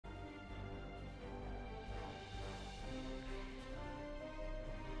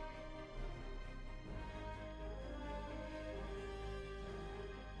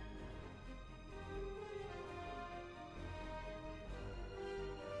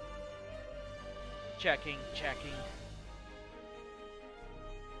Checking, checking.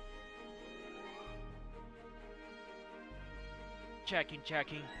 Checking,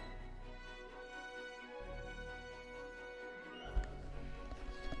 checking.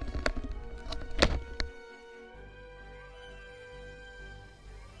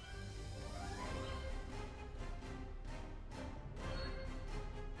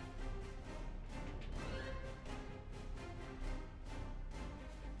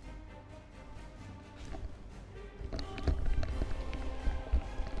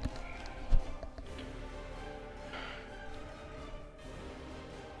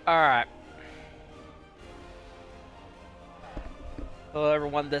 Alright. Hello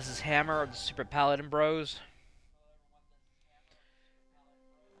everyone, this is Hammer of the Super Paladin Bros.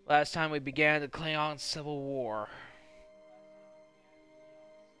 Last time we began the Klingon Civil War.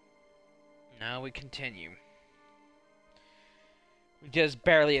 Now we continue. We just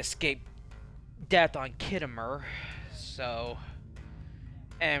barely escaped death on Kittimer, so...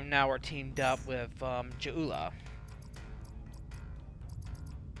 And now we're teamed up with Jaula.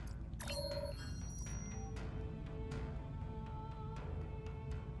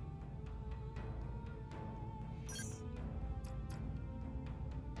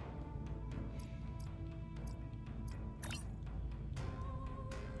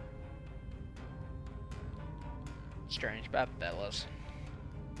 Strange bedfellows.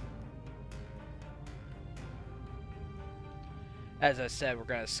 As I said, we're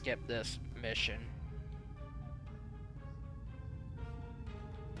gonna skip this mission.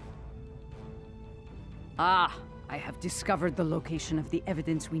 Ah, I have discovered the location of the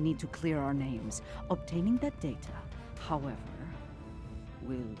evidence we need to clear our names. Obtaining that data, however,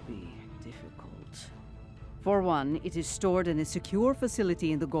 will be difficult. For one, it is stored in a secure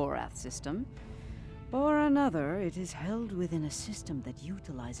facility in the Gorath system. For another, it is held within a system that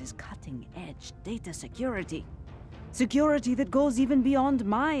utilizes cutting-edge data security. Security that goes even beyond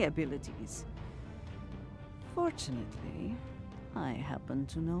my abilities. Fortunately, I happen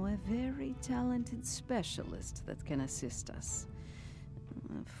to know a very talented specialist that can assist us.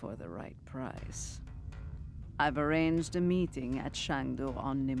 For the right price. I've arranged a meeting at Shangdo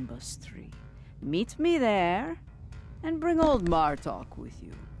on Nimbus 3. Meet me there, and bring old Martok with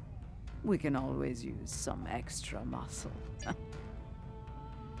you. We can always use some extra muscle.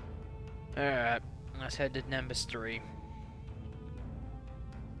 Alright, let's head to Nimbus 3.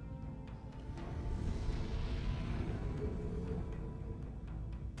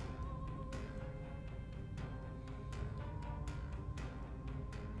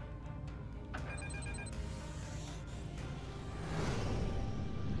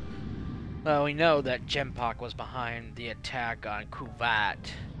 Well, we know that Jempak was behind the attack on Kuvat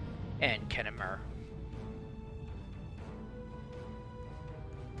and Kittimer.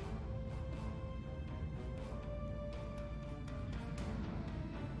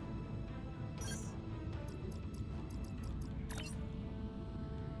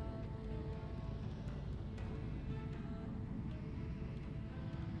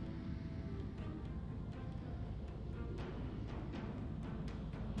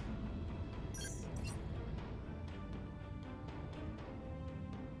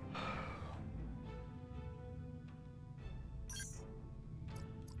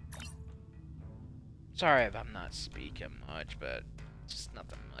 Sorry if I'm not speaking much, but just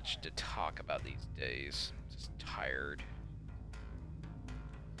nothing much to talk about these days. Just tired.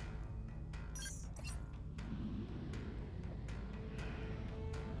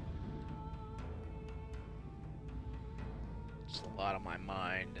 Just a lot on my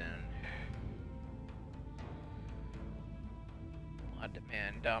mind and a lot of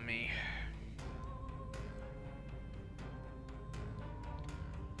demand on me.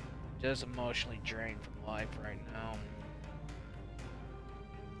 Just emotionally drained from life right now.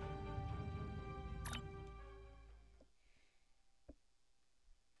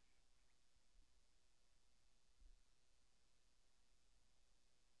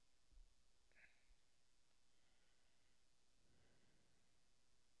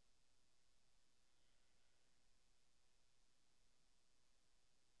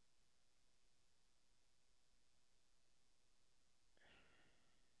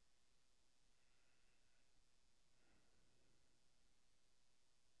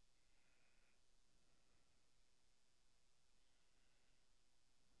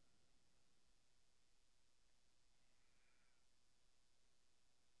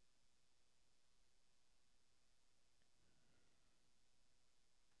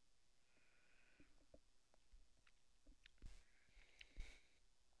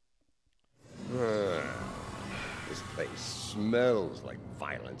 This place smells like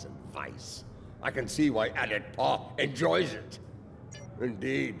violence and vice. I can see why Adet Pa enjoys it.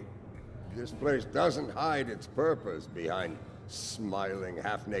 Indeed, this place doesn't hide its purpose behind smiling,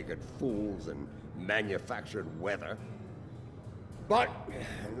 half-naked fools and manufactured weather. But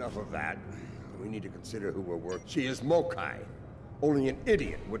enough of that. We need to consider who we're working. She is Mokai. Only an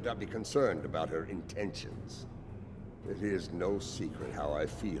idiot would not be concerned about her intentions. It is no secret how I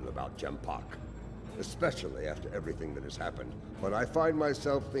feel about Jempak, especially after everything that has happened. But I find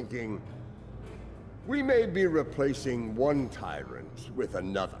myself thinking, we may be replacing one tyrant with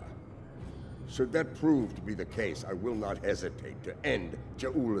another. Should that prove to be the case, I will not hesitate to end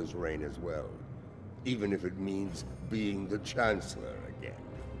Ja'ula's reign as well, even if it means being the Chancellor again.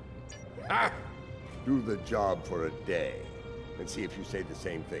 Ha! Do the job for a day, and see if you say the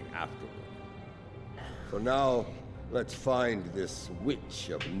same thing afterward. For now, let's find this witch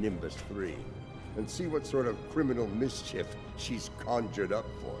of Nimbus 3, and see what sort of criminal mischief she's conjured up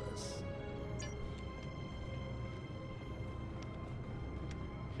for us.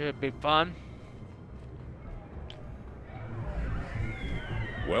 Should be fun.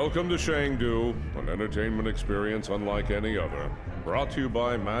 Welcome to Shangdu, an entertainment experience unlike any other. Brought to you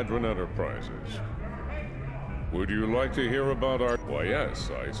by Madron Enterprises. Would you like to hear about our... Why yes,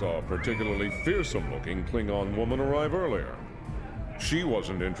 I saw a particularly fearsome-looking Klingon woman arrive earlier. She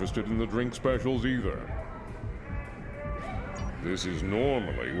wasn't interested in the drink specials either. This is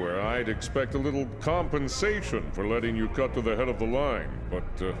normally where I'd expect a little compensation for letting you cut to the head of the line, but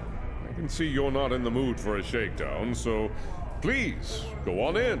I can see you're not in the mood for a shakedown, so please, go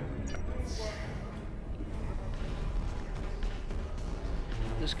on in.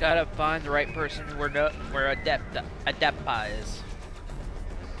 Just gotta find the right person where Adepta is.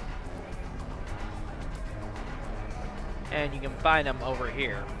 And you can find them over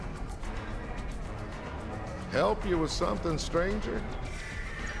here. Help you with something, stranger?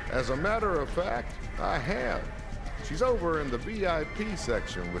 As a matter of fact, I have. She's over in the VIP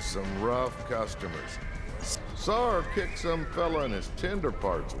section with some rough customers. Saw her kick some fella in his tender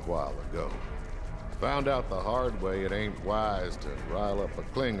parts a while ago. Found out the hard way it ain't wise to rile up a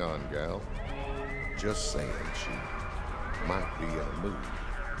Klingon gal. Just saying, she might be in a mood.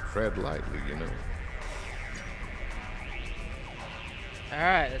 Tread lightly, you know.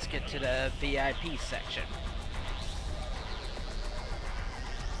 Alright, let's get to the VIP section.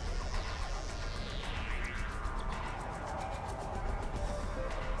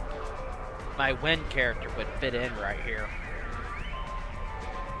 My Wen character would fit in right here.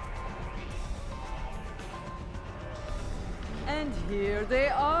 And here they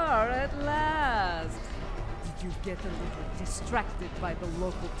are at last. Did you get a little distracted by the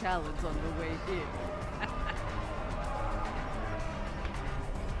local talent on the way here?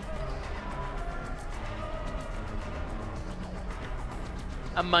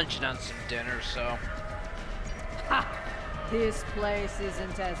 I'm munching on some dinner, so... Ha! This place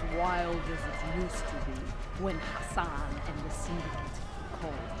isn't as wild as it used to be when Hassan and the Syndicate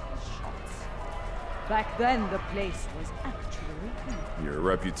called the shots. Back then, the place was actually empty. Your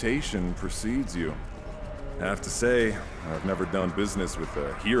reputation precedes you. I have to say, I've never done business with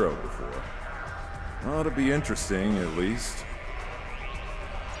a hero before. Ought to be interesting, at least.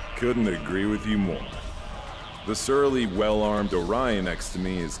 Couldn't agree with you more. The surly, well-armed Orion next to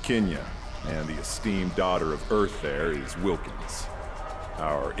me is Kenya, and the esteemed daughter of Earth there is Wilkins.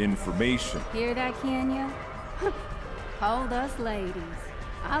 Our information... Hear that, Kenya? Hold us ladies.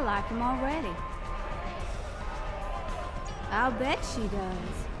 I like them already. I'll bet she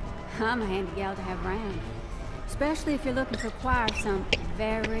does. I'm a handy gal to have around. Especially if you're looking to acquire some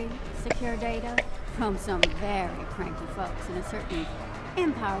very secure data from some very cranky folks in a certain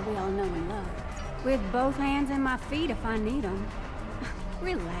empire we all know and love. With both hands and my feet if I need them.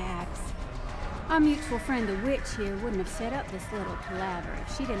 Relax. Our mutual friend the witch here wouldn't have set up this little palaver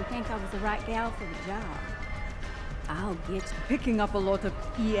if she didn't think I was the right gal for the job. I'll get you. Picking up a lot of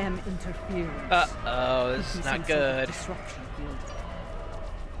EM interference. Uh-oh, this is not good. Disruption field.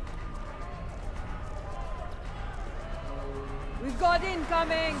 We've got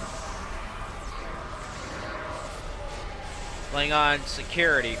incoming! Klingon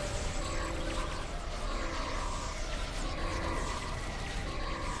security.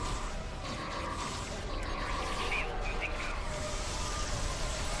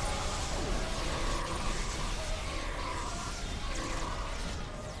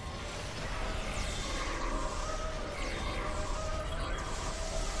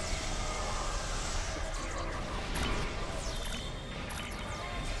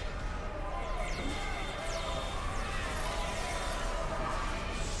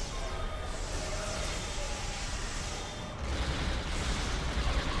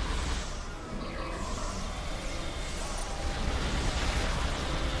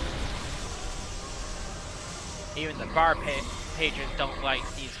 Even the bar patrons don't like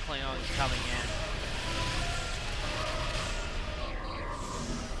these Klingons coming in.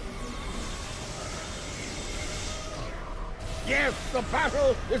 Yes, the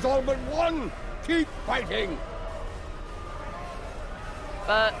battle is all but won! Keep fighting!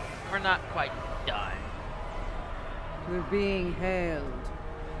 But we're not quite done. We're being hailed.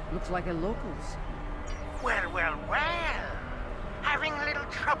 Looks like a locals. Well, well, well. Having a little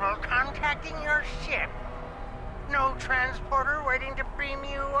trouble contacting your ship. No transporter waiting to beam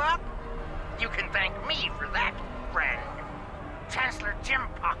you up? You can thank me for that, friend. Chancellor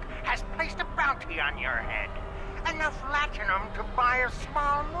Jimpock has placed a bounty on your head. Enough latinum to buy a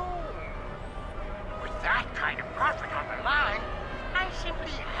small moon. With that kind of profit on the line, I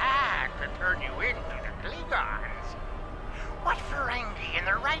simply had to turn you into the Klingons. What Ferengi in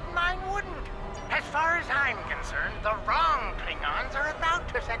their right mind wouldn't? As far as I'm concerned, the wrong Klingons are about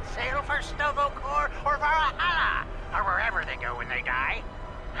to set sail for Sto-vo-Kor or Valhalla, or wherever they go when they die.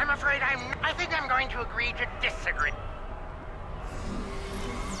 I'm afraid I think I'm going to agree to disagree.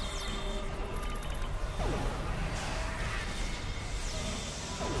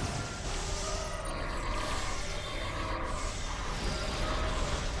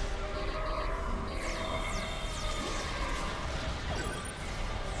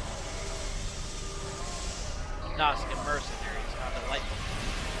 Nazca mercenaries, how delightful.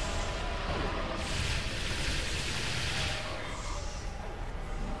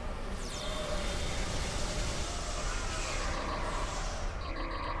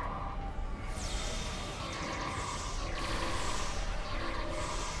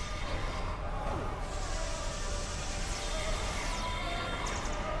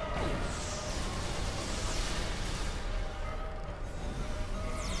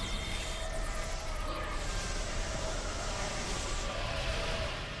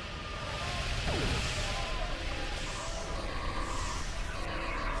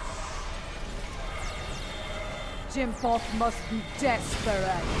 Jimpock must be desperate.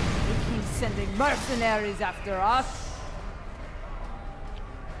 He keeps sending mercenaries after us.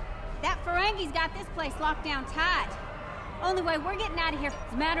 That Ferengi's got this place locked down tight. Only way we're getting out of here,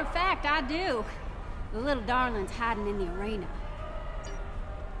 as a matter of fact, I do. The little darling's hiding in the arena.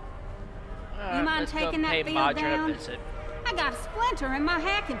 You mind Let's taking go pay that field Madra down? a visit. I got a splinter in my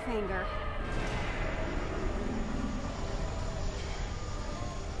hacking finger.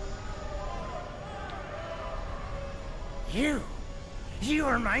 You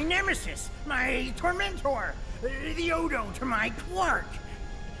are my nemesis, my tormentor, the Odo to my Quark.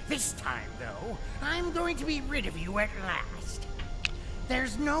 This time, though, I'm going to be rid of you at last.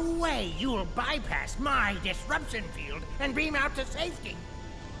 There's no way you'll bypass my disruption field and beam out to safety.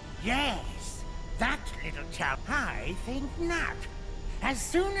 Yes, that little chap. I think not. As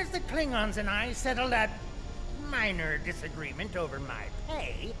soon as the Klingons and I settle that minor disagreement over my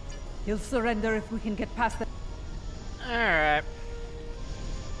pay... He'll surrender if we can get past the... Alright.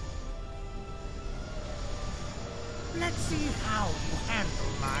 Let's see how you handle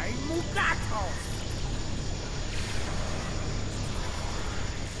my Mugato.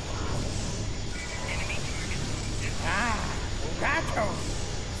 Ah, Mugato.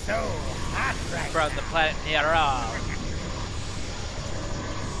 So hot right From the planet Nera.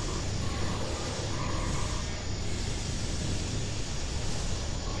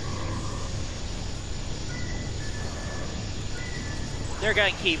 They're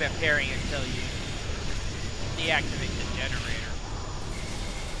gonna keep appearing until you deactivate the generator.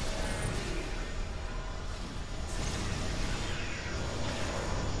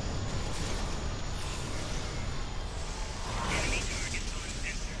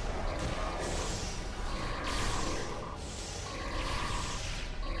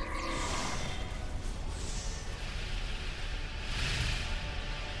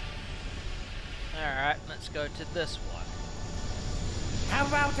 Alright, let's go to this one. How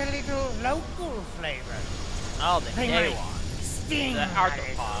about a little local flavor? Oh, the Thing day like one. sting The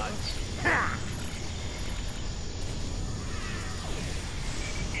rattles. arthropods. Ha!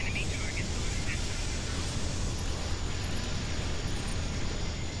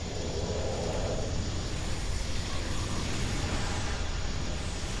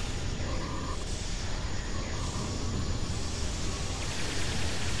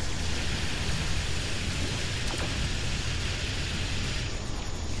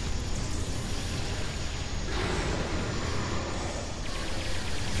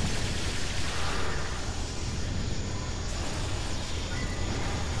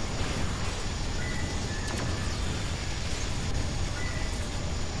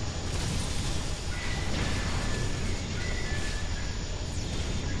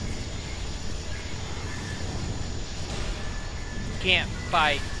 can't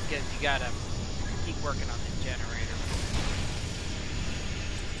fight because you gotta keep working on the generator.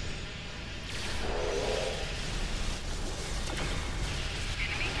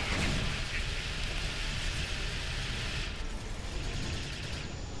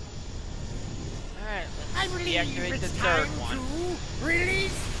 Alright, let's deactivate the third one. To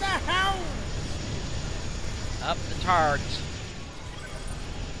release the hound! Up the tards.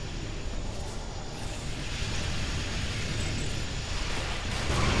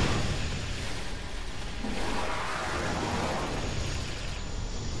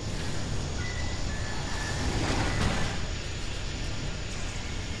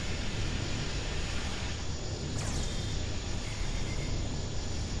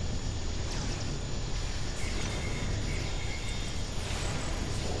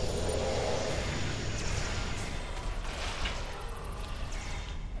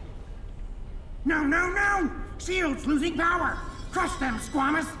 No, no, no! Shield's losing power! Crush them,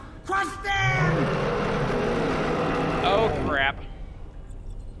 Squamous! Crush them! Oh crap.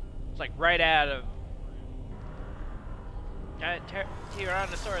 It's like right out of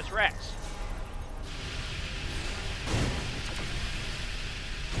Tyrannosaurus Rex.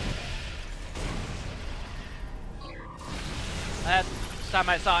 Last time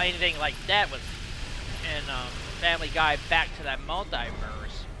I saw anything like that was in Family Guy Back to that Multiverse.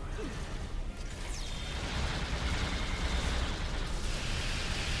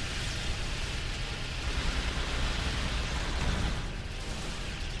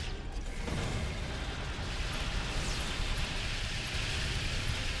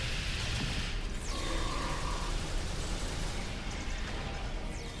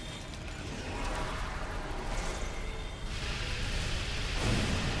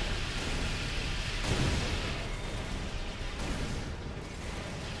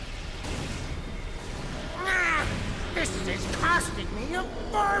 This is costing me a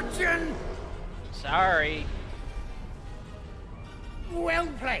fortune! Sorry. Well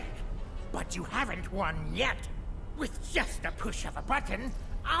played. But you haven't won yet. With just a push of a button,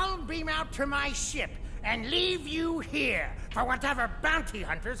 I'll beam out to my ship and leave you here for whatever bounty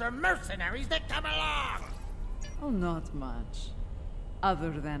hunters or mercenaries that come along. Oh, not much. Other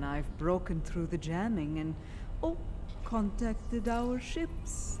than I've broken through the jamming and, contacted our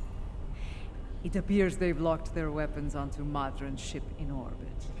ships. It appears they've locked their weapons onto Madron's ship in orbit.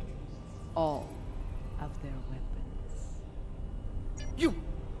 All of their weapons. You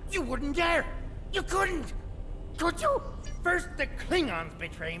wouldn't dare! You couldn't! Could you? First the Klingons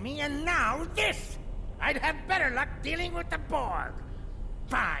betray me, and now this! I'd have better luck dealing with the Borg.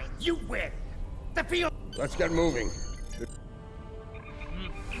 Fine, you win. The field... Let's get moving.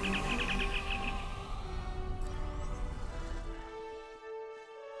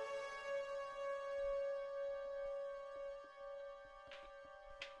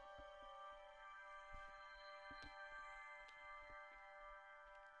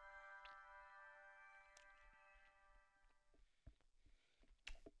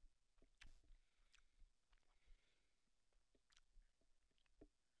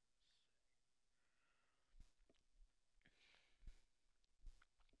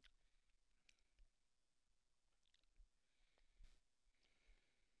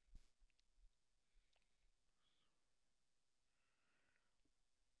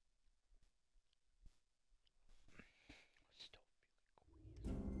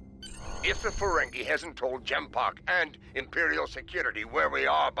 If the Ferengi hasn't told Gempak and Imperial Security where we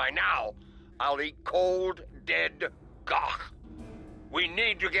are by now, I'll eat cold, dead gagh. We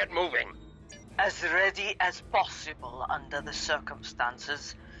need to get moving. As ready as possible under the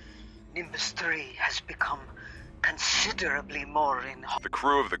circumstances. Nimbus 3 has become considerably more in... The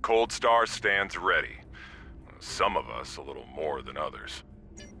crew of the Cold Star stands ready. Some of us a little more than others.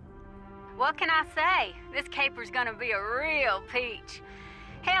 What can I say? This caper's gonna be a real peach.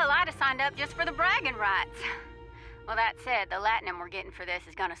 Hell, I'd have signed up just for the bragging rights. Well, that said, the latinum we're getting for this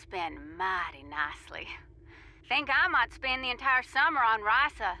is gonna spend mighty nicely. Think I might spend the entire summer on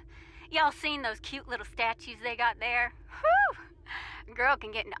Risa. Y'all seen those cute little statues they got there? Whew! Girl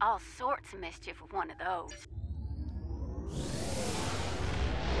can get into all sorts of mischief with one of those.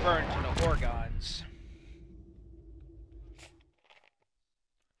 Burn to the Horgons.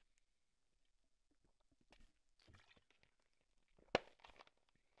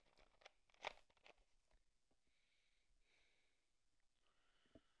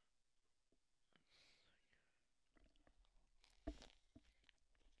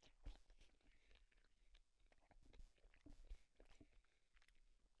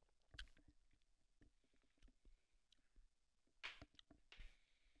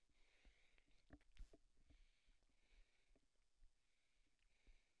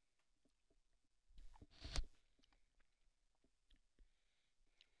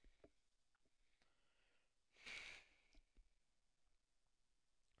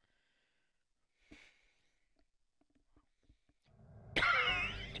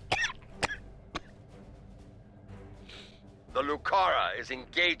 Lucara is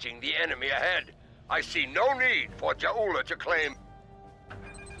engaging the enemy ahead. I see no need for Jaula to claim...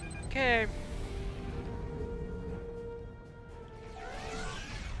 Okay.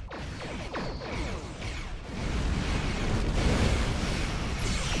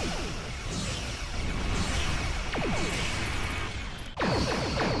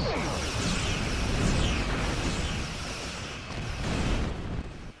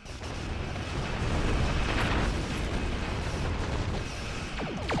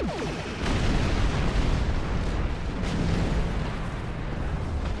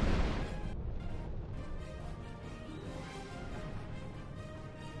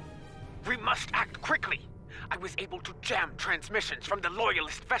 We must act quickly. I was able to jam transmissions from the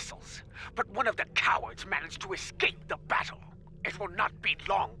Loyalist vessels, but one of the cowards managed to escape the battle. It will not be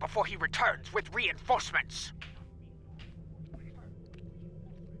long before he returns with reinforcements.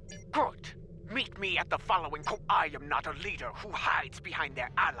 Good. Meet me at the following I am not a leader who hides behind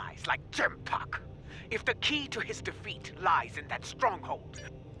their allies like Jempak. If the key to his defeat lies in that stronghold...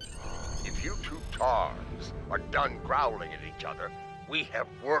 If you two Tars are done growling at each other, we have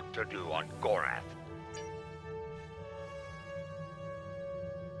work to do on Gorath.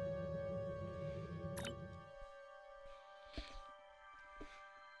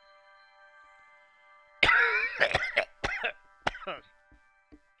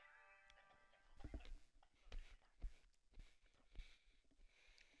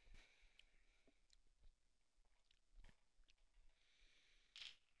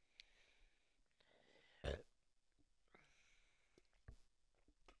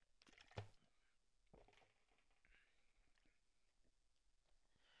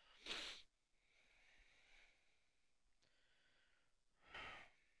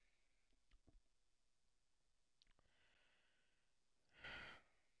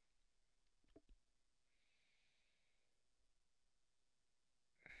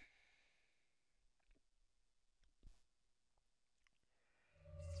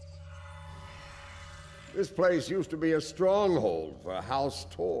 This place used to be a stronghold for House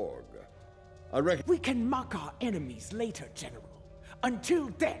Torg. I reckon... We can mock our enemies later, General. Until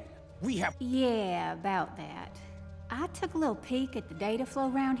then, we have... Yeah, about that. I took a little peek at the data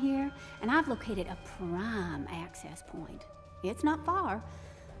flow around here, and I've located a prime access point. It's not far.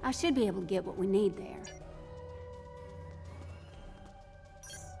 I should be able to get what we need there.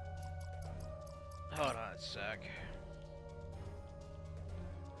 Hold on a sec.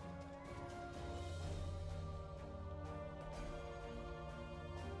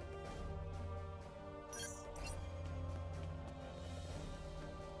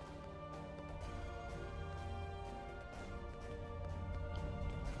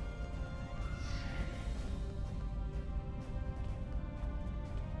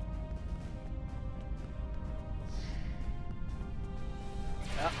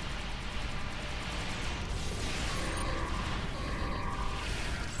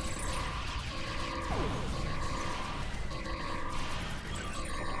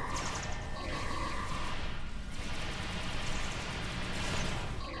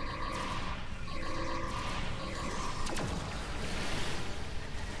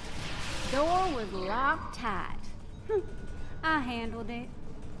 Door was locked tight. I handled it.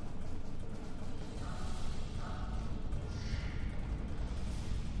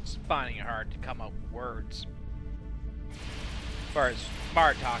 It's finding it hard to come up with words. As far as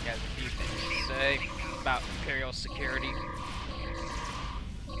Bartok has a few things to say about Imperial security.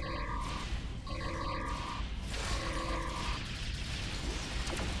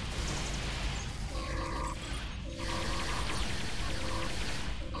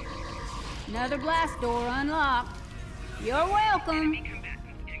 Another blast door unlocked. You're welcome.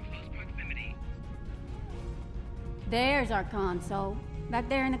 There's our console, back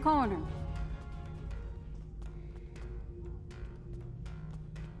there in the corner.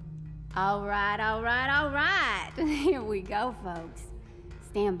 All right, all right, all right. Here we go, folks.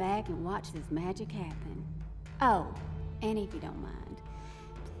 Stand back and watch this magic happen. Oh, and if you don't mind,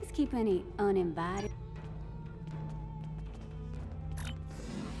 please keep any uninvited...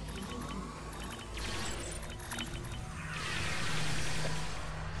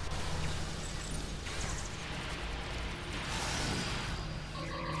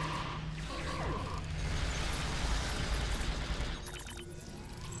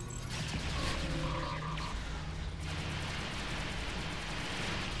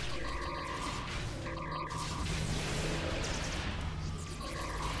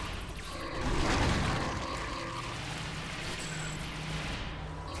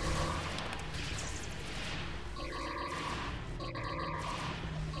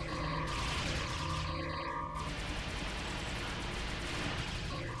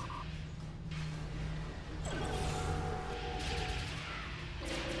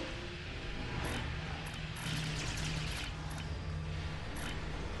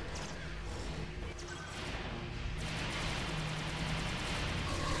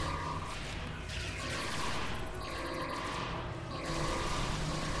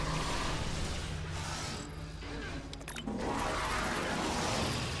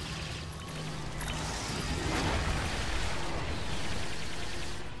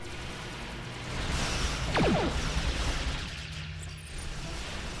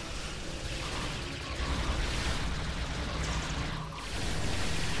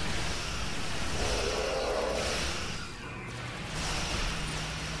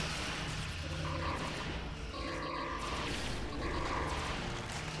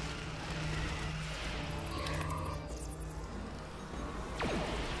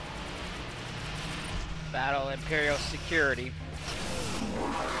 Imperial security.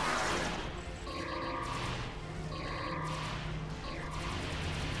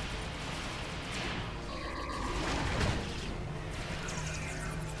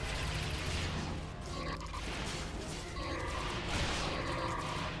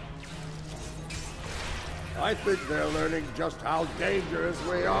 I think they're learning just how dangerous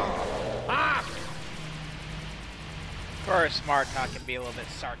we are. Ah! Of course, Martok can be a little bit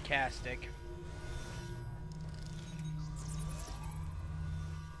sarcastic.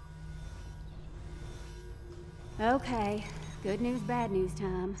 Okay, good news, bad news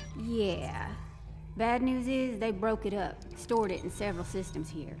time. Yeah. Bad news is they broke it up, stored it in several systems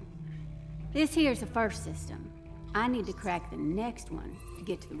here. This here's the first system. I need to crack the next one to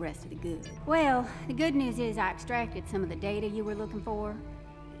get to the rest of the good. Well, the good news is I extracted some of the data you were looking for.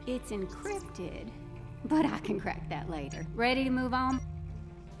 It's encrypted, but I can crack that later. Ready to move on?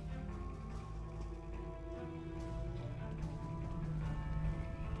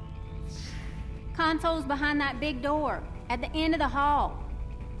 Console's behind that big door, at the end of the hall.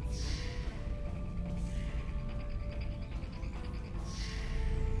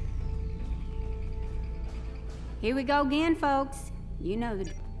 Here we go again, folks. You know the...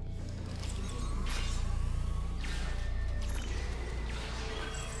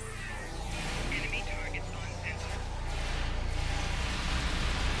 Enemy targets on sensor.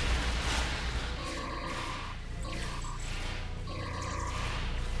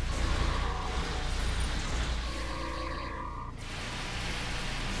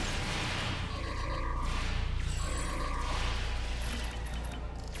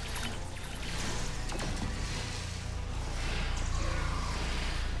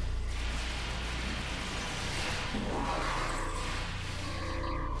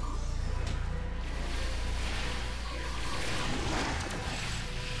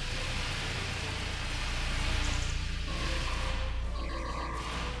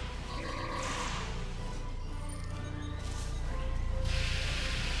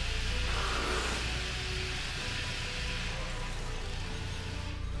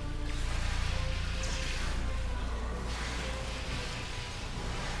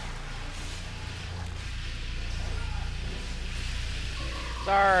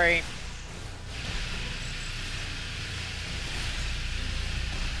 Sorry.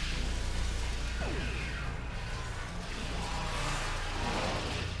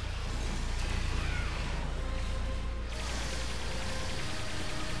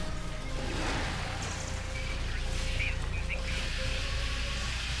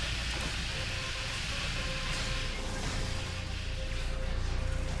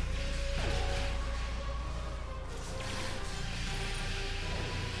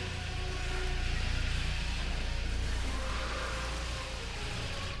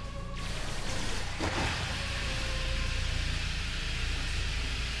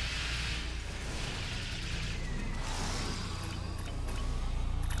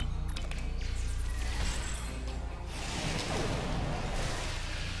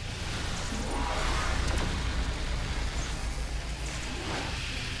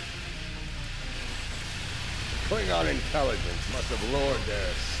 Klingon intelligence must have lowered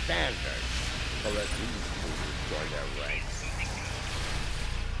their standards to let these fools join their ranks.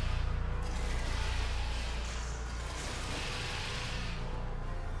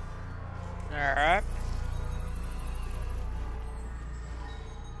 Alright.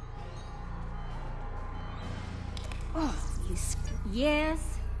 Oh, yes,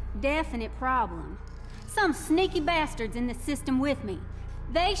 definite problem. Some sneaky bastards in the system with me.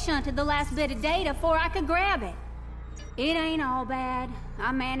 They shunted the last bit of data before I could grab it. It ain't all bad.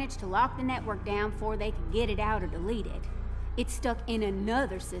 I managed to lock the network down before they could get it out or delete it. It's stuck in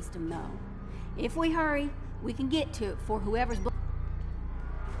another system, though. If we hurry, we can get to it before whoever's...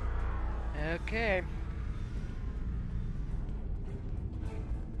 Okay.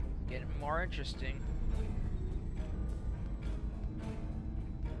 Getting more interesting.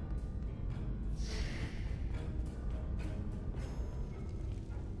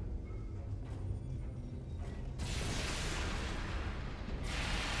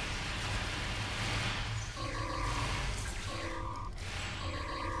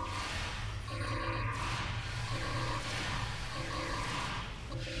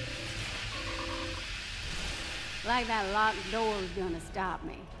 Like that locked door's gonna stop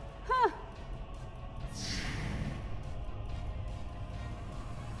me. Huh.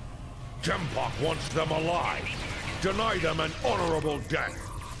 Jempok wants them alive. Deny them an honorable death.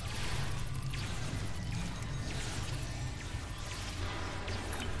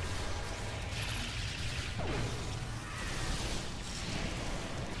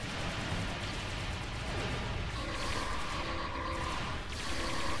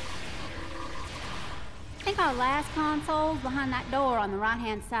 Our last console's behind that door on the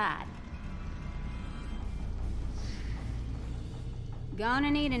right-hand side.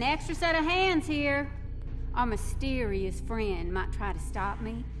 Gonna need an extra set of hands here. Our mysterious friend might try to stop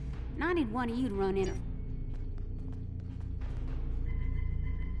me, and I need one of you to run in her.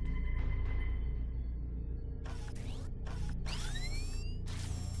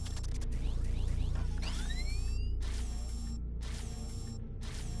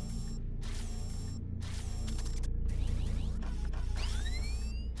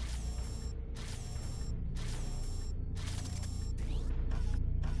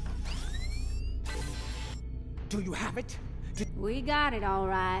 Do you have it? We got it all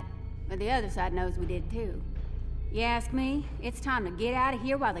right, but the other side knows we did too. You ask me, it's time to get out of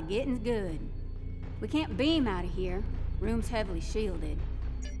here while the getting's good. We can't beam out of here. Room's heavily shielded.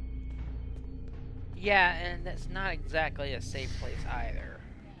 Yeah, and that's not exactly a safe place either.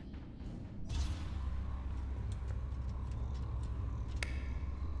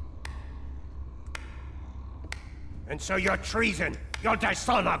 And so your treason, your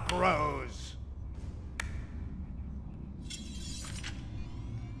dishonor grows.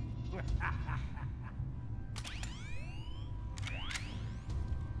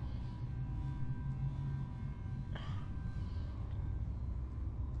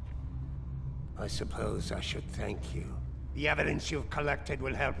 I suppose I should thank you. The evidence you've collected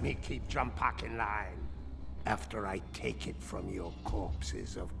will help me keep Jumpak in line. After I take it from your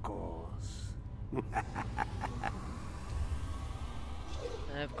corpses, of course.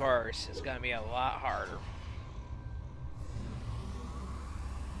 Of course, it's gonna be a lot harder.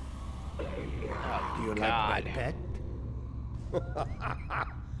 Oh, Do you God. like my pet?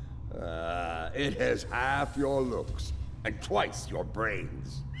 It has half your looks and twice your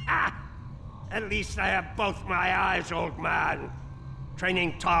brains. Ah! At least I have both my eyes, old man.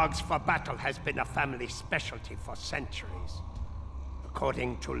 Training Togs for battle has been a family specialty for centuries.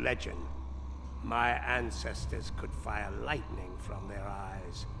 According to legend, my ancestors could fire lightning from their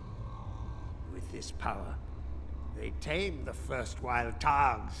eyes. With this power, they tamed the first wild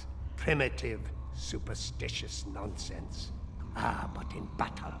Togs. Primitive, superstitious nonsense. Ah, but in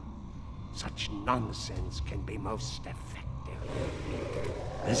battle, such nonsense can be most effective.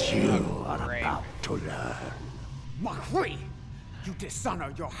 As you are about to learn. Mahri! You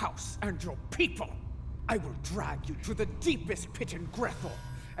dishonor your house and your people! I will drag you to the deepest pit in Grethel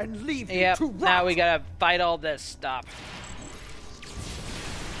and leave you to rot! Now we gotta fight all this stuff.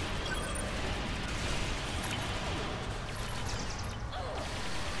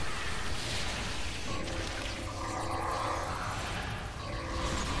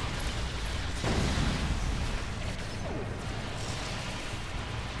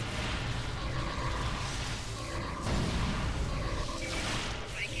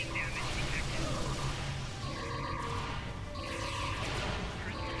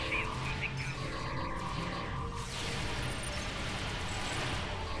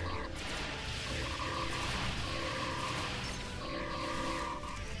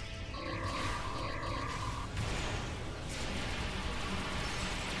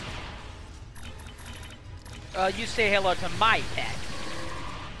 You say hello to my pet.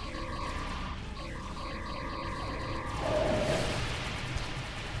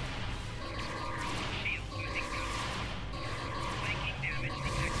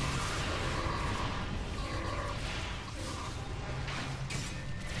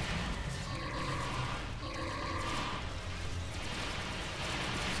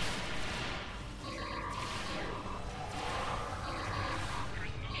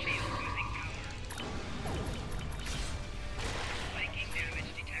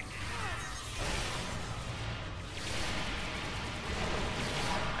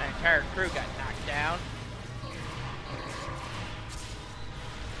 Entire crew got knocked down.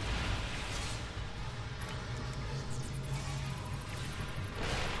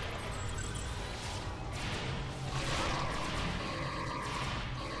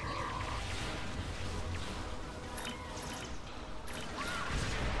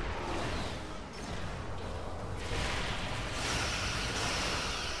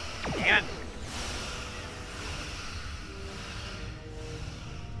 Damn it.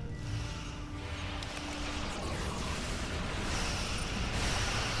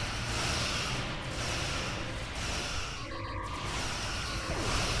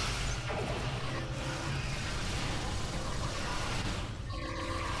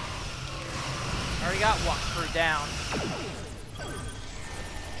 Already got one crew down.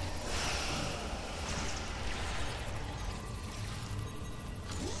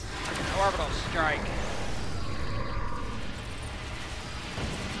 An orbital strike.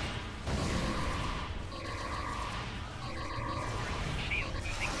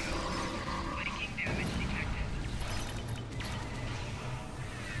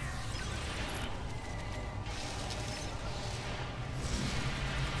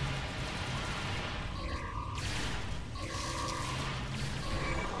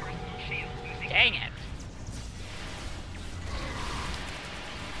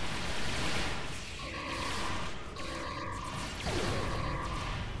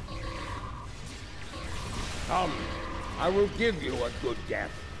 Come, I will give you a good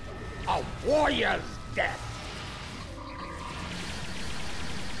death. A warrior's death.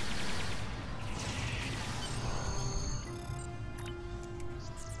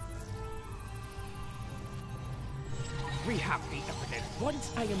 We have the evidence.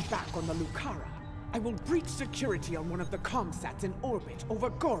 Once I am back on the Lucara, I will breach security on one of the comsats in orbit over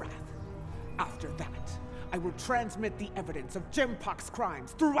Gorath. After that, I will transmit the evidence of Gempok's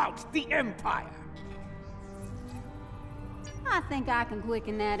crimes throughout the Empire. I think I can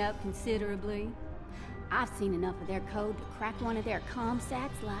quicken that up considerably. I've seen enough of their code to crack one of their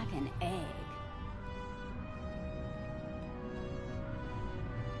comsats like an egg.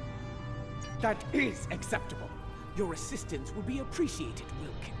 That is acceptable. Your assistance will be appreciated,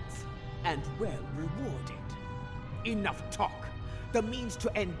 Wilkins, and well rewarded. Enough talk. The means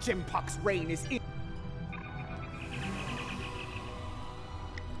to end Gempok's reign is in...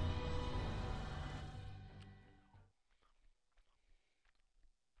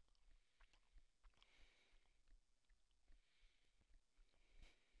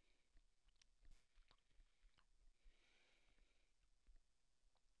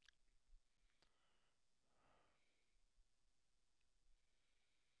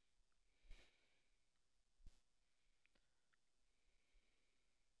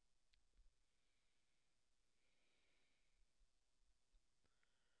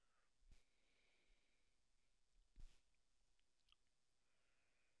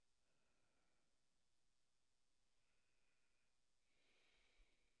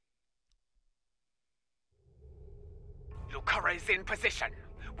 Lucara is in position.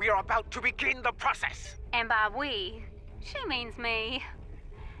 We are about to begin the process. And by we, she means me.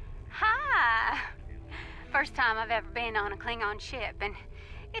 Hi! First time I've ever been on a Klingon ship, and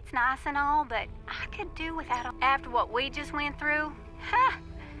it's nice and all, but I could do without a... After what we just went through,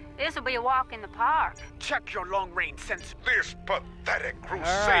 this'll be a walk in the park. Check your long-range sensor. This pathetic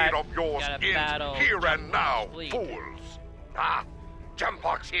crusade of yours ends here and now, fools. Ah,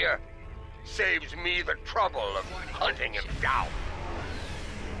 Gempok's here. Saves me the trouble of hunting him down.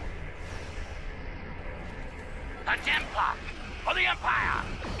 The Gempok for the Empire!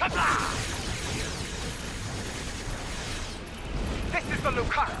 Kabla! This is the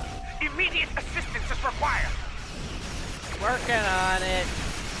Lucara. Immediate assistance is required. Working on it.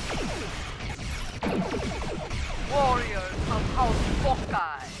 Warriors of House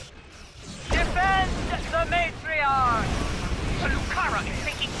Sto-vo-Kor, defend the matriarch! The Lucara is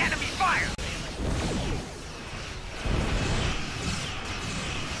taking enemy fire!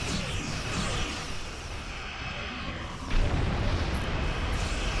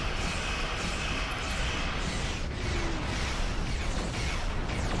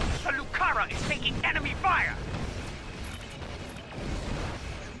 The Lucara is taking enemy fire!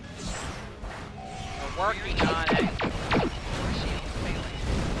 We're working on it.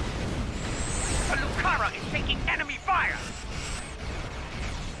 The Lucara is taking enemy fire!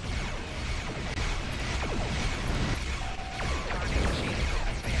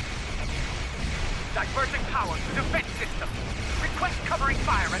 Diverting power to defense system. Request covering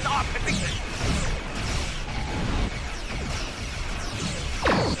fire at our position.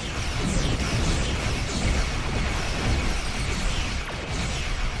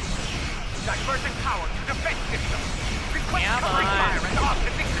 Diverting power to defense system. Request covering fire at our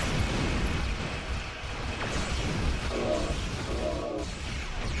position.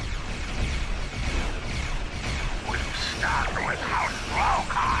 We start with House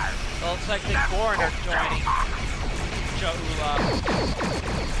Sto-vo-Kor. Looks like the Gowron are joining Joula.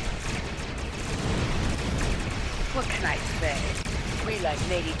 What can I say? We like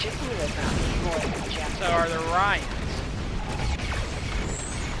Lady Jahula about more than Jack. So are the Ryans.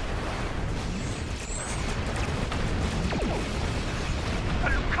 The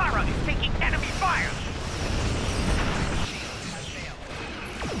Lucara is taking enemy fire!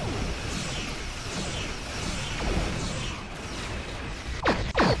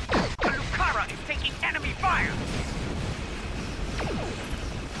 The Lucara is taking enemy fire!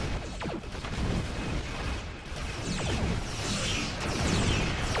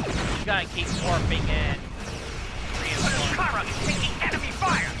 You gotta keep warping in. The Lucara is taking enemy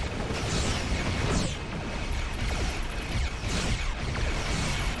fire!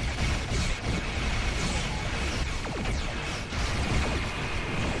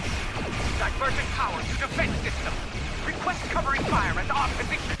 Diverting power to defense system. Request covering fire at our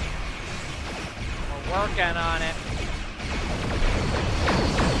position. We're working on it.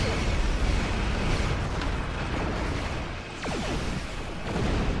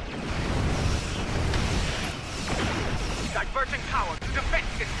 Diverting power to defense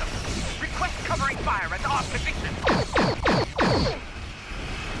system. Request covering fire at our position!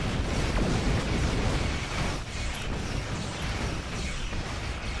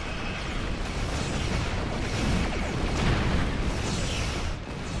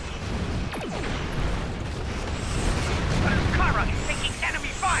 Aakar is taking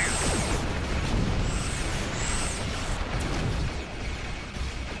enemy fire!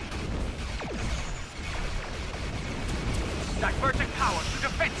 Diverging power to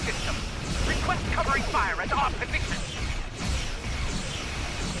defense system. Request covering fire at our position.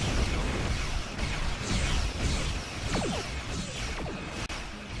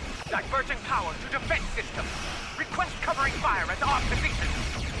 Diverging power to defense system. Request covering fire at our position.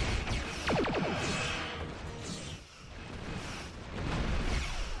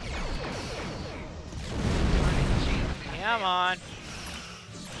 Come on.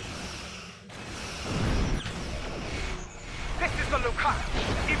 This is the Aakar.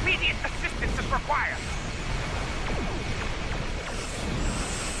 Immediate assistance is required.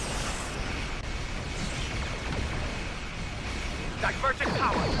 Divergent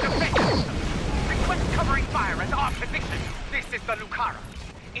power to defense system. Request covering fire at our position. This is the Aakar.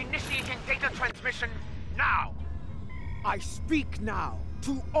 Initiating data transmission now. I speak now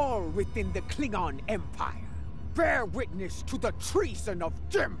to all within the Klingon Empire. Bear witness to the treason of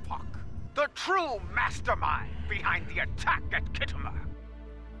Jempok, the true mastermind behind the attack at Kittimer.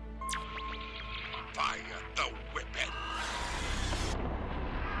 Fire the weapon!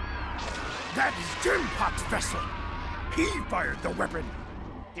 That is Jempok's vessel! He fired the weapon!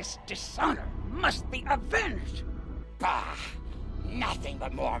 This dishonor must be avenged! Bah! Nothing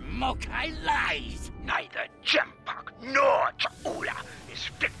but more Mokai lies! Neither Jempok nor Cha'ula is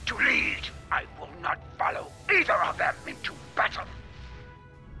fit to lead. I will not follow either of them into battle.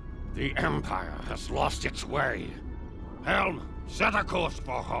 The Empire has lost its way. Helm, set a course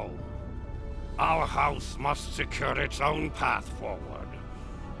for home. Our house must secure its own path forward.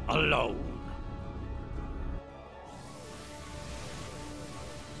 Alone.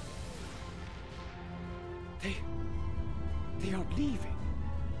 They are leaving.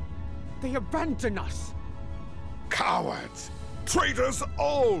 They abandon us. Cowards! Traitors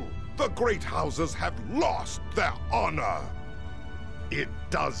all! The great houses have lost their honor. It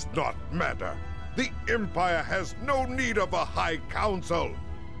does not matter. The Empire has no need of a High Council.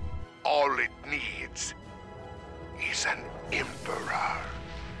 All it needs is an Emperor.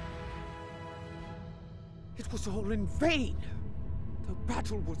 It was all in vain. The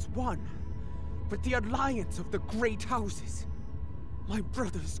battle was won, but the alliance of the great houses, my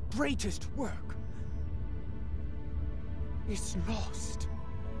brother's greatest work, is lost.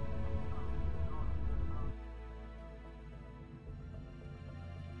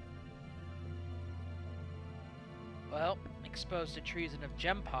 Well, exposed to treason of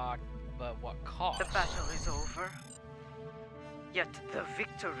Jempok, but what cost? The battle is over. Yet the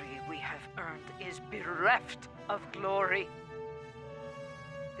victory we have earned is bereft of glory.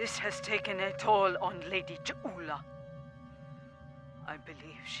 This has taken a toll on Lady Cha'ula. I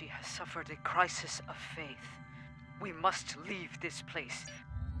believe she has suffered a crisis of faith. We must leave this place.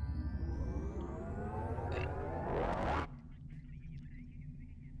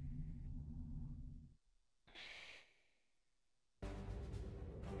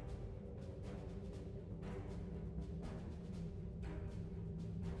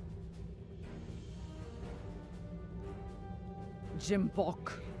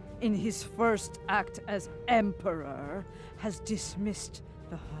 Jempok, in his first act as Emperor, has dismissed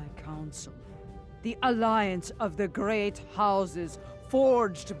the High Council. The alliance of the great houses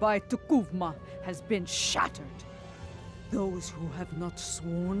forged by Tukuvma has been shattered. Those who have not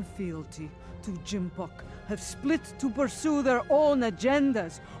sworn fealty to Jempok have split to pursue their own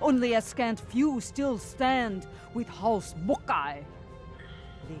agendas. Only a scant few still stand with House Mokai.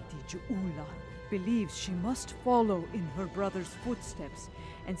 Lady Cha'ula believes she must follow in her brother's footsteps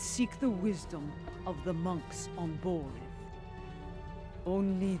and seek the wisdom of the monks on Boreth.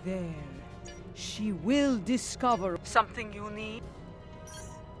 Only there, she will discover something you need.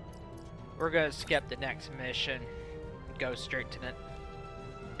 We're gonna skip the next mission, go straight to the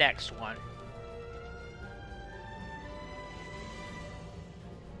next one.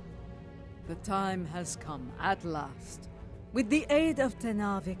 The time has come at last. With the aid of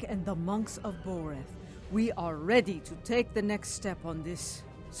Tenavik and the monks of Boreth, we are ready to take the next step on this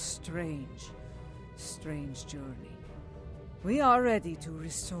strange journey. We are ready to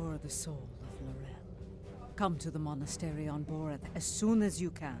restore the soul of Lorel. Come to the monastery on Boreth as soon as you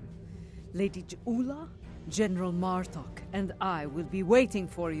can. Lady Cha'ula, General Martok, and I will be waiting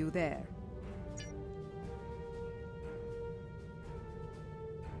for you there.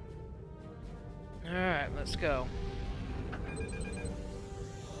 Alright, let's go.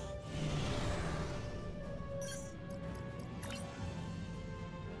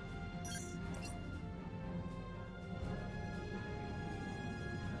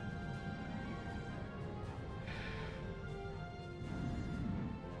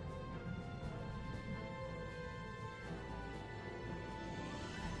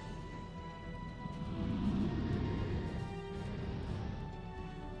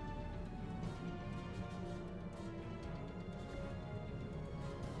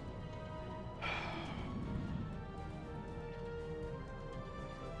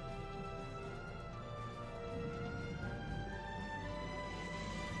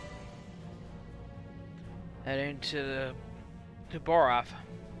 Heading to Borov.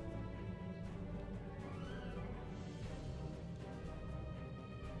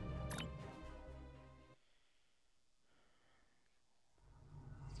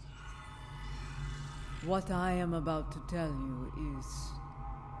 What I am about to tell you is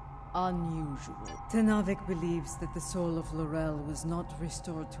unusual. Tenavik believes that the soul of Laurel was not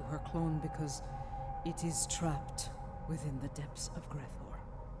restored to her clone because it is trapped within the depths of Grethor.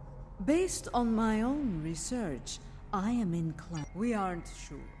 Based on my own research, I am inclined. We aren't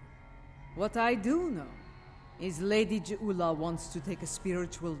sure. What I do know is Lady Jeula wants to take a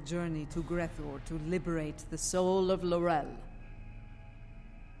spiritual journey to Grethor to liberate the soul of Laurel.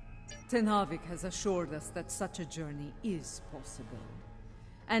 Tenavik has assured us that such a journey is possible,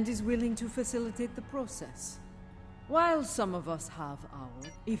 and is willing to facilitate the process. While some of us have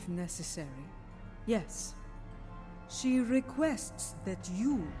ours, if necessary, yes. She requests that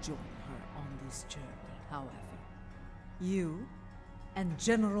you join her on this journey, however. You and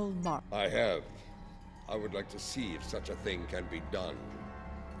General Mark. I have. I would like to see if such a thing can be done.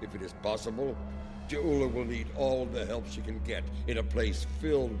 If it is possible, Jeula will need all the help she can get in a place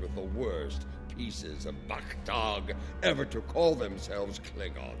filled with the worst pieces of Baktag ever to call themselves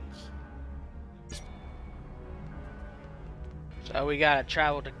Klingons. So we gotta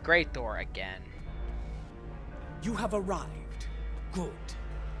travel to Grethor again. You have arrived. Good.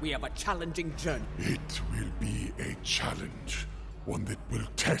 We have a challenging journey. It will be a challenge. One that will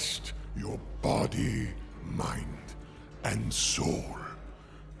test your body, mind, and soul.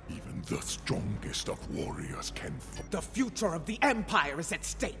 Even the strongest of warriors can fall. The future of the Empire is at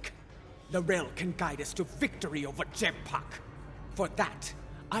stake. Laurel can guide us to victory over Jempak. For that,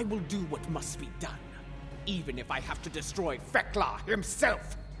 I will do what must be done. Even if I have to destroy Fekla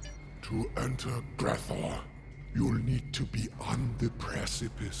himself. To enter Grethor, you'll need to be on the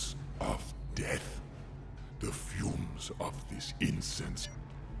precipice of death. The fumes of this incense.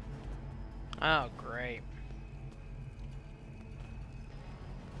 Oh, great.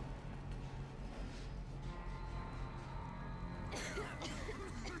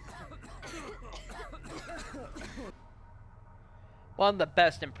 One of the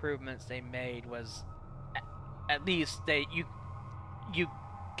best improvements they made was at least you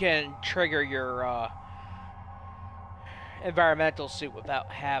can trigger your environmental suit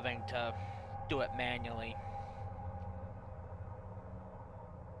without having to do it manually.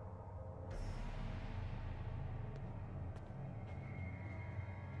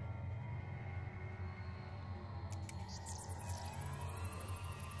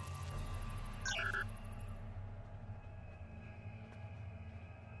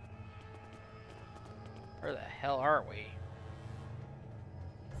 Where the hell are we?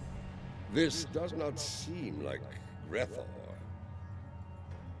 This does not seem like Grethor.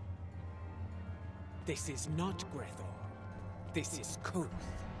 This is not Grethor. This is Koth.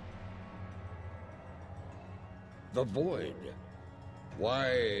 The Void.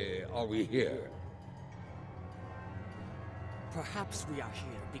 Why are we here? Perhaps we are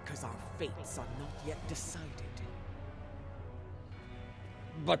here because our fates are not yet decided.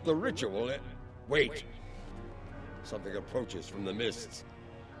 But the ritual... Wait. Something approaches from the mists.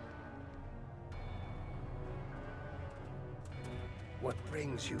 What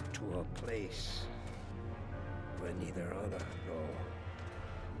brings you to a place where neither honor nor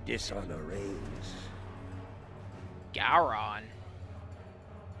dishonor reigns? Gowron.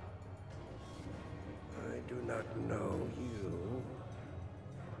 I do not know you.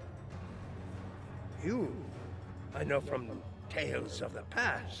 You, I know from tales of the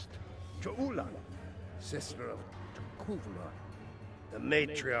past. Jeula, sister of Tukuvma, the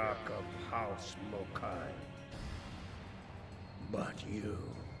matriarch of House Mokai. But you,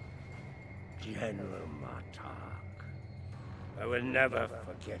 General Martok, I will never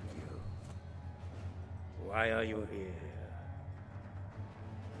forget you. Why are you here?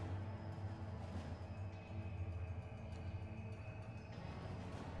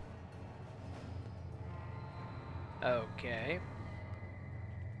 Okay.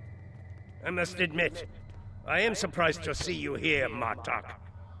 I must admit, I am surprised to see you here, Martok.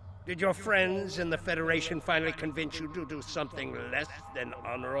 Did your friends in the Federation finally convince you to do something less than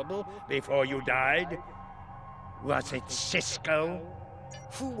honorable before you died? Was it Cisco?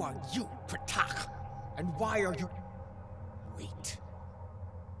 Who are you, Pratak? And why are you... Wait.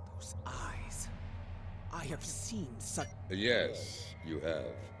 Those eyes. I have seen such... Yes, you have.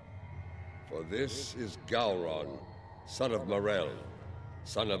 For this is Gowron, son of Morel,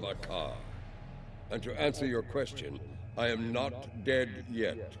 son of Aakar. And to answer your question, I am not dead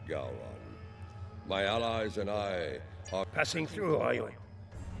yet, Gowron. My allies and I are... Passing through, are you?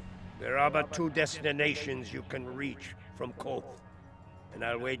 There are but 2 destinations you can reach from Koth, and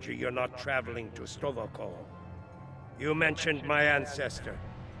I'll wager you're not traveling to Sto-vo-Kor. You mentioned my ancestor,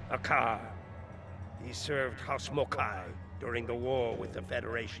 Aakar. He served House Mokai during the war with the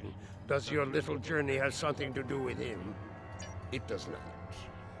Federation. Does your little journey have something to do with him? It does not.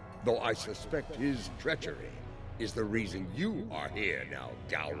 Though I suspect his treachery is the reason you are here now,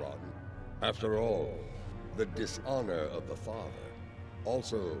 Gowron. After all, the dishonor of the father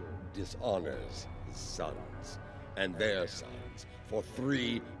also dishonors his sons, and their sons, for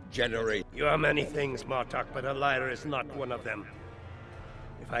 3 generations. You are many things, Martok, but a liar is not one of them.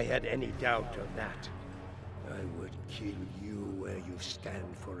 If I had any doubt of that, I would kill you where you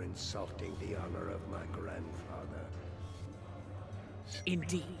stand for insulting the honor of my grandfather.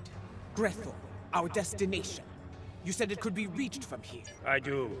 Indeed. Grethor, our destination. You said it could be reached from here. I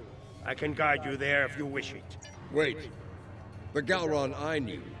do. I can guide you there if you wish it. Wait. The Gowron I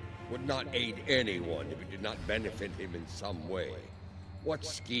knew would not aid anyone if it did not benefit him in some way. What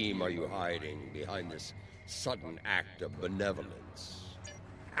scheme are you hiding behind this sudden act of benevolence?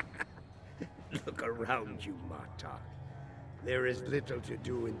 Look around you, Martok. There is little to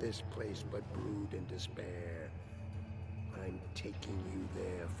do in this place but brood and despair. I'm taking you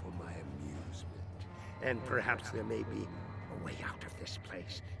there for my amusement. And perhaps there may be a way out of this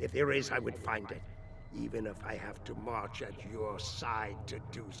place. If there is, I would find it. Even if I have to march at your side to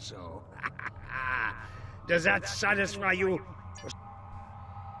do so. Does that satisfy you?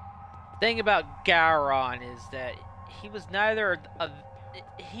 Thing about Gowron is that he was neither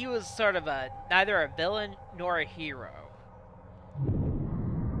neither a villain nor a hero.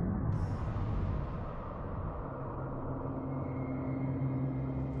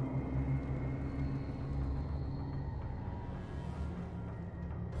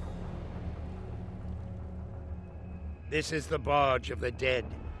 This is the barge of the dead,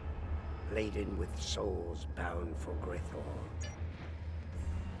 laden with souls bound for Grethor.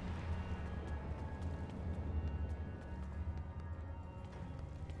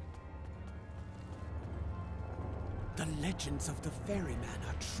 The legends of the ferryman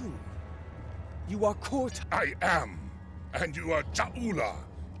are true. You are court... I am. And you are Jaula,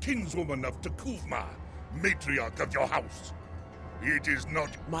 kinswoman of Tekuvma, matriarch of your house. It is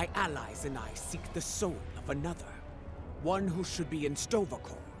not... My allies and I seek the soul of another. One who should be in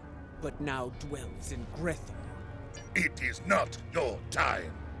Sto-vo-Kor, but now dwells in Grethor. It is not your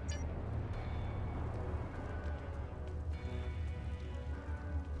time.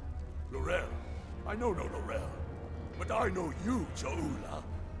 Laurel. I know no Laurel. But I know you, Jaula.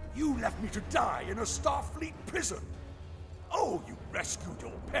 You left me to die in a Starfleet prison. Oh, you rescued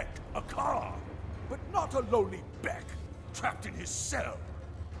your pet, Aakar. But not a lowly Beck, trapped in his cell.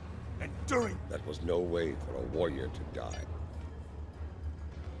 And during... That was no way for a warrior to die.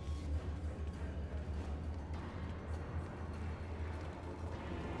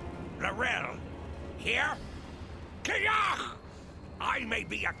 Laurel, here? Kiyach! I may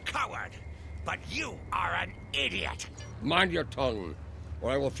be a coward, but you are an idiot! Mind your tongue, or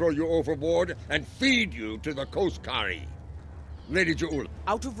I will throw you overboard and feed you to the Koskari. Lady Jaula.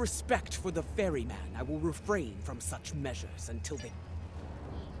 Out of respect for the ferryman, I will refrain from such measures until they...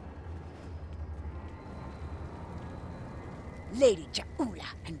 Lady Jaula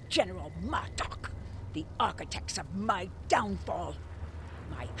and General Martok, the architects of my downfall.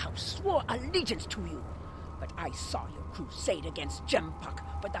 My house swore allegiance to you, but I saw your crusade against Jempuk,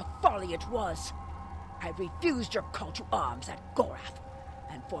 but the folly it was. I refused your call to arms at Gorath,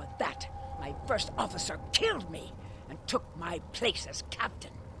 and for that, my first officer killed me and took my place as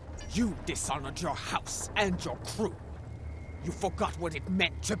captain. You dishonored your house and your crew. You forgot what it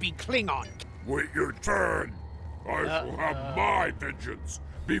meant to be Klingon. Wait your turn. I shall have my vengeance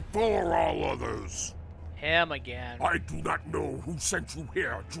before all others. Him again. I do not know who sent you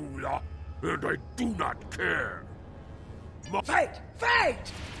here, Julia, and I do not care. Fight!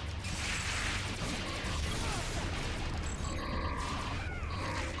 Fight!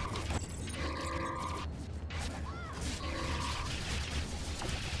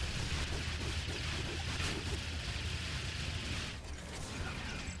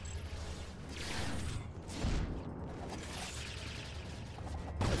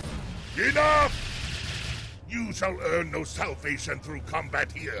 Enough! You shall earn no salvation through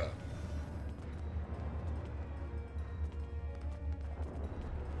combat here.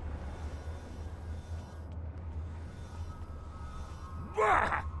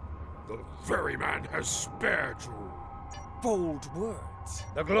 Bah! The ferryman has spared you. Bold words.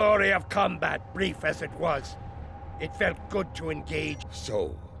 The glory of combat, brief as it was. It felt good to engage.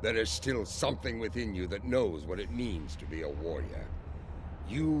 So, there is still something within you that knows what it means to be a warrior.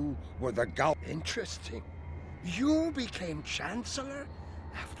 You were the Gowron. Interesting. You became Chancellor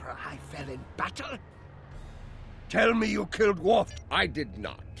after I fell in battle? Tell me you killed Worf. I did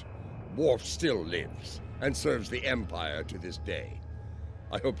not. Worf still lives, and serves the Empire to this day.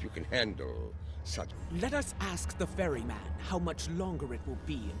 I hope you can handle such... Let us ask the ferryman how much longer it will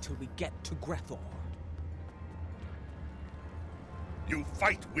be until we get to Grethor. You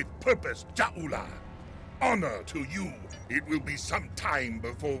fight with purpose, Ja'ula. Honor to you. It will be some time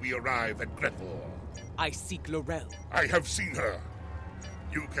before we arrive at Grethor. I seek Laurel. I have seen her.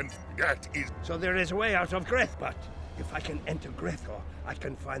 You can... That is... So there is a way out of Greth, but if I can enter Grethor, I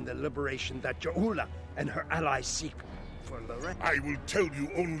can find the liberation that Ja'ula and her allies seek for Laurel. I will tell you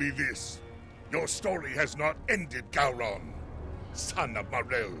only this. Your story has not ended, Gowron, son of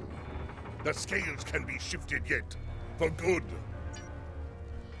Marell. The scales can be shifted yet, for good.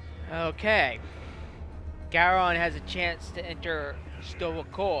 Okay. Gowron has a chance to enter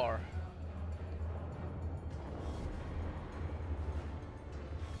Sto-vo-Kor.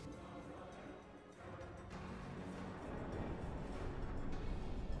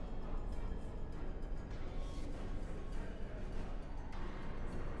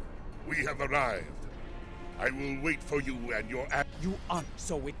 We have arrived. I will wait for you and your... You are,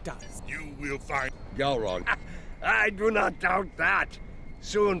 so it does. You will find... Gowron. I do not doubt that.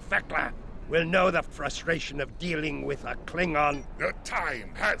 Soon Fekla will know the frustration of dealing with a Klingon. The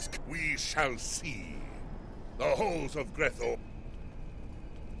time has... We shall see. The halls of Grethor.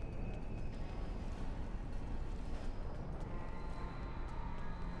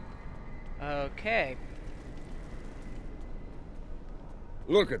 Okay.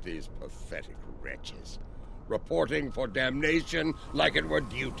 Look at these pathetic wretches. Reporting for damnation like it were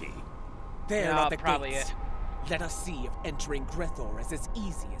duty. There are the probably gates. Let us see if entering Grethor is as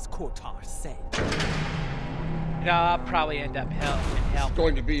easy as Kortar said. No, I'll probably end up in hell. It's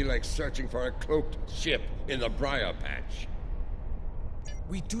going to be like searching for a cloaked ship in the briar patch.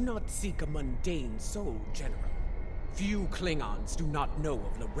 We do not seek a mundane soul, General. Few Klingons do not know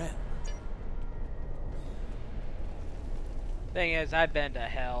of Laurel. Thing is, I've been to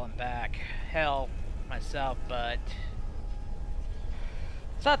hell and back. Hell myself, but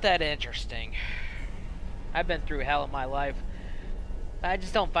it's not that interesting. I've been through hell in my life. I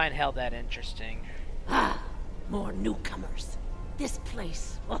just don't find hell that interesting. Ah, more newcomers. This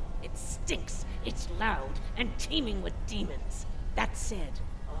place, oh, it stinks. It's loud and teeming with demons. That said,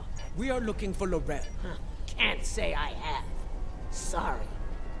 we are looking for Laurel. Can't say I have. Sorry.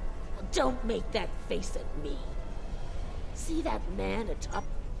 Well, don't make that face at me. See that man atop?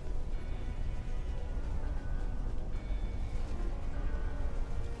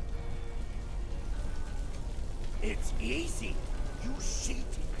 It's easy. You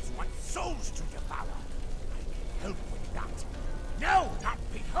she-demons want souls to devour. I can help with that. No, not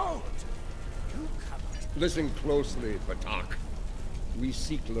behold. You come out. Listen closely, Batak. We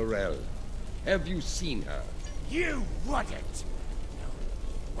seek Laurel. Have you seen her? You wouldn't.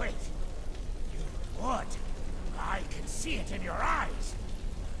 No, wait. You would. I can see it in your eyes.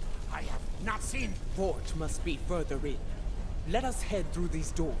 I have not seen... Fort must be further in. Let us head through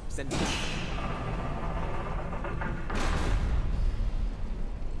these doors and...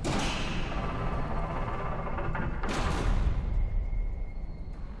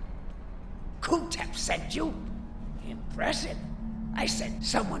 Kutep sent you? Impressive. I said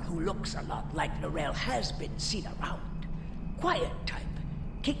someone who looks a lot like Laurel has been seen around. Quiet type.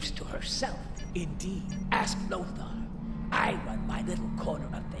 Keeps to herself. Indeed. Ask Lothar. I run my little corner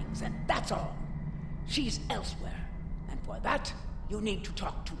of things, and that's all. She's elsewhere. And for that, you need to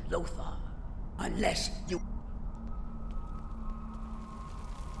talk to Lothar. Unless you...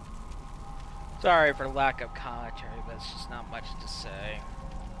 Sorry for lack of commentary, but it's just not much to say.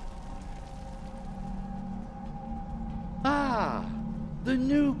 Ah, the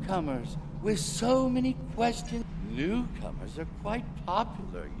newcomers with so many questions. Newcomers are quite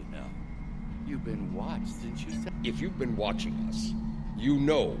popular, you know. You've been watched, didn't you say? If you've been watching us, you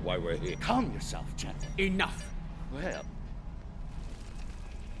know why we're here. Calm yourself, General. Enough. Well...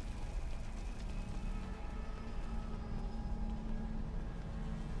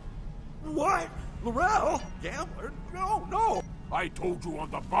 What? Laurel? Gambler? No, no! I told you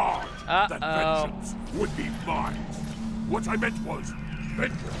on the barge that vengeance would be mine. What I meant was,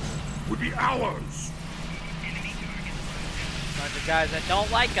 vengeance would be ours. Bunch of guys that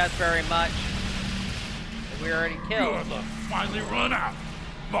don't like us very much. That we already killed. You have finally run out,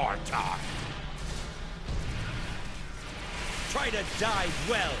 Martok. Try to die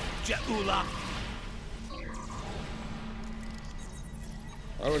well, Ja'ula.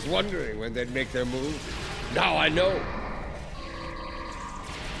 I was wondering when they'd make their move. Now I know.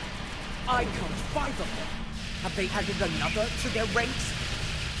 I count 5 of them. Have they added another to their ranks?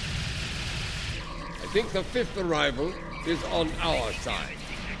 I think the 5th arrival is on our side.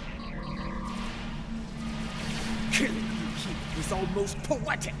 Killing you here is almost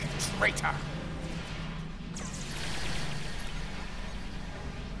poetic, traitor.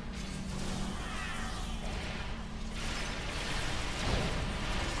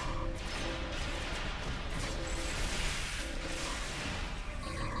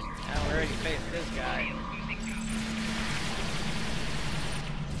 This guy.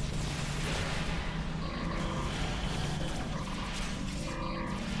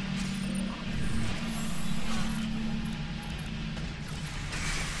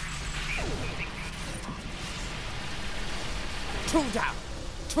 Two down,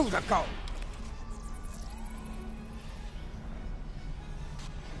 2 to go.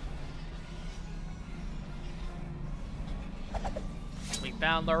 We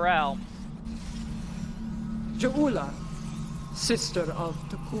found Laurel. Ja'ula, sister of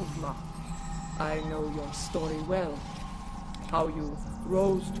T'Kuvma, I know your story well. How you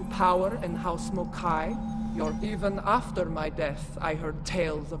rose to power in House Mokai. Even after my death, I heard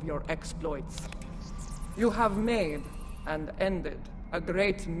tales of your exploits. You have made and ended a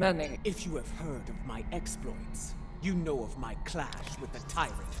great many. If you have heard of my exploits, you know of my clash with the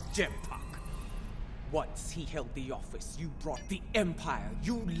tyrant, Jempak. Once he held the office, you brought the empire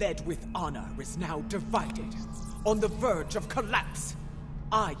you led with honor is now divided, on the verge of collapse.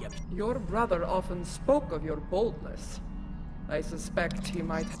 I am... Your brother often spoke of your boldness. I suspect he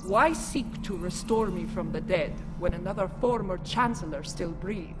might... Why seek to restore me from the dead when another former chancellor still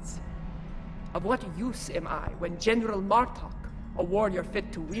breathes? Of what use am I when General Martok, a warrior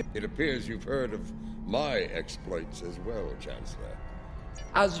fit to wield... It appears you've heard of my exploits as well, Chancellor.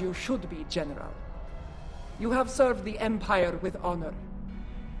 As you should be, General. You have served the Empire with honor.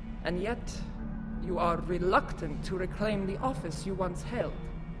 And yet, you are reluctant to reclaim the office you once held.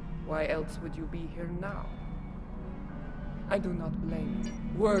 Why else would you be here now? I do not blame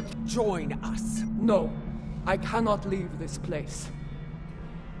you. Word, join us. No, I cannot leave this place.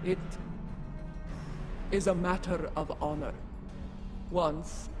 It is a matter of honor.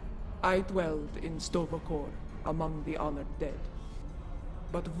 Once, I dwelled in Sto-vo-Kor, among the honored dead.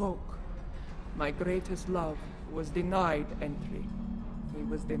 But Vok, my greatest love, was denied entry. He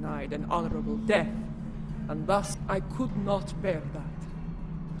was denied an honorable death, and thus I could not bear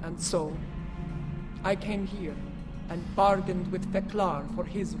that. And so, I came here and bargained with Theklar for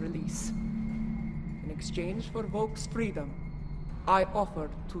his release. In exchange for Vok's freedom, I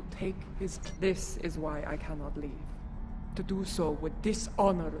offered to take his... This is why I cannot leave. To do so would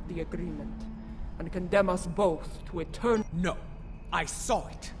dishonor the agreement, and condemn us both to eternal... No, I saw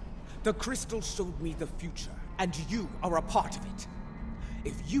it. The crystal showed me the future, and you are a part of it.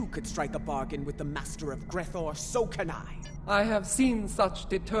 If you could strike a bargain with the Master of Grethor, so can I. I have seen such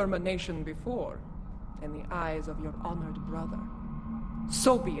determination before, in the eyes of your honored brother.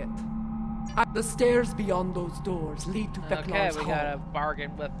 So be it. The stairs beyond those doors lead to Theklar's home. Okay, we got a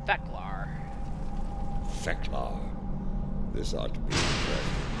bargain with Theklar. Theklar. This ought to be interesting.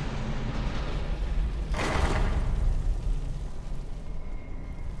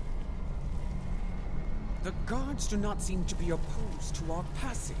 The guards do not seem to be opposed to our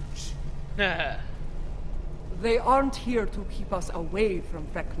passage. They aren't here to keep us away from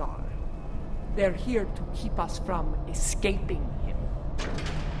Theklar. They're here to keep us from escaping him.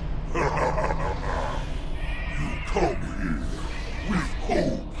 You come here with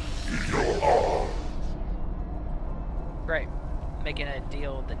hope in your heart. Great. Making a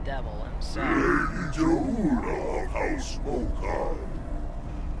deal with the devil himself. Lady Ja'ula of House Mokai,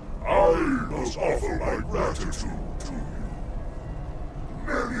 I must offer my gratitude to you.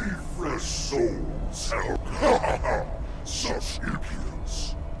 Many fresh souls have such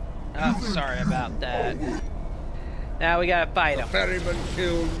impudence. Oh, sorry about that. Now we gotta fight him. The ferryman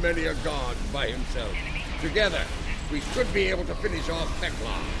killed many a god by himself. Together, we should be able to finish off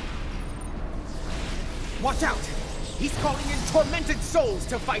Theklar. Watch out! He's calling in tormented souls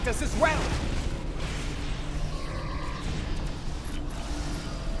to fight us as well!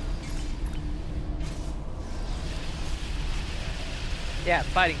 Yeah,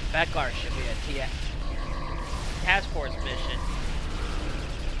 fighting Beklar should be a task force mission.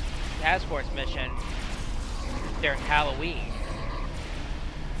 Task force mission during Halloween.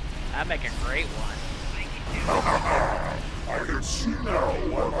 That'd make a great one. I can see now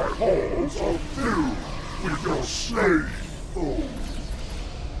why my halls are filled with your slain foes.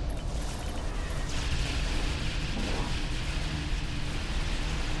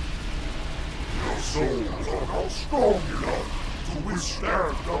 Your souls are now strong enough to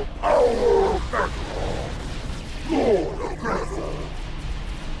withstand the power of Aakar, Lord of Grethel.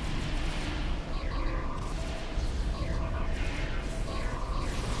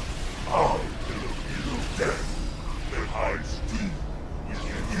 I am the pit of death that hides deep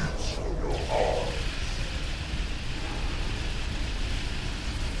within each of your hearts.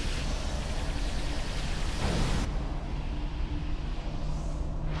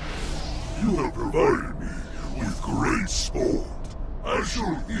 You have provided me with great sport. I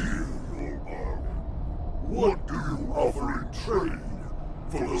shall hear your bargain. What do you offer in trade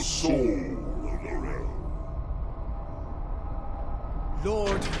for the soul of the realm?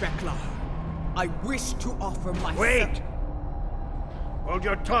 Lord Beklar, I wish to offer my... Wait! Hold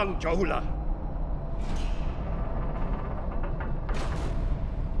your tongue, Jahula.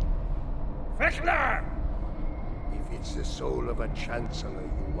 Beklar! If it's the soul of a Chancellor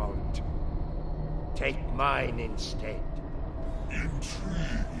you want, take mine instead.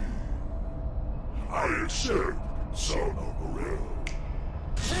 Intriguing. I accept, son of the realm.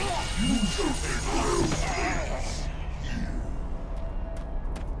 You shall take the realm's place here.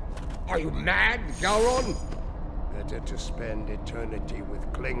 Are you mad, Gowron? Better to spend eternity with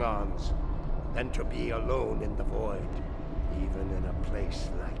Klingons than to be alone in the void, even in a place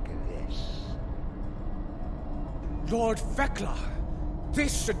like this. Lord Beklar,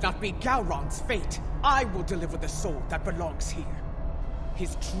 this should not be Gowron's fate. I will deliver the soul that belongs here.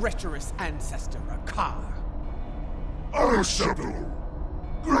 His treacherous ancestor, Aakar. Unacceptable!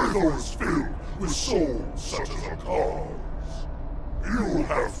 Grethel is filled with souls such as Aakar's. You'll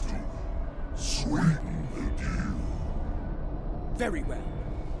have to sweeten the deal. Very well.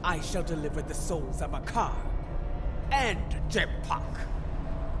 I shall deliver the souls of Aakar and Jempak.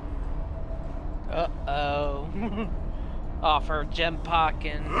 Uh-oh. Offer Jempak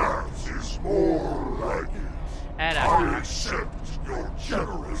and... That is more like it. And I accept your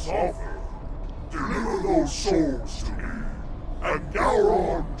generous offer. Deliver those souls to me, and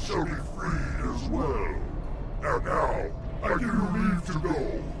Gowron shall be free as well. And now, I give you leave to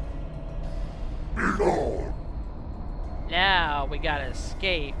go. Be gone. Now we gotta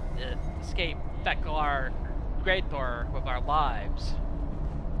escape Beklar Greator with our lives.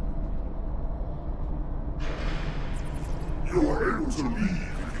 You are able to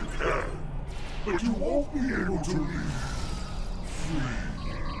leave if you can, but you won't be able to leave free.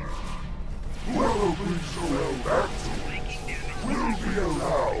 Whoever brings Joel back to us will be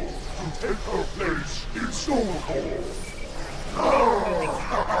allowed to take her place in Sto-vo-Kor.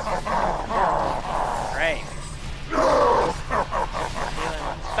 Great. Dealing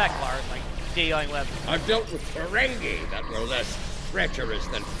with Beklar is like dealing with... I've dealt with Ferengi that were less treacherous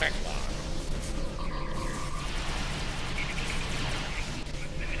than Beklar.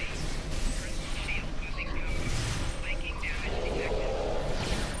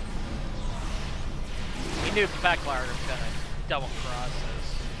 We knew Beklar was gonna double cross us.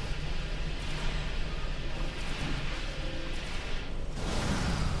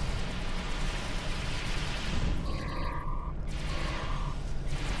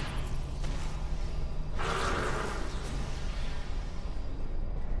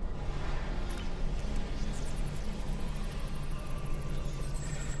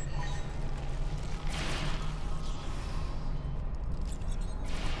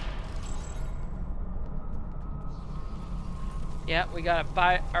 Yeah, we gotta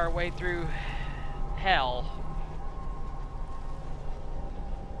fight our way through hell.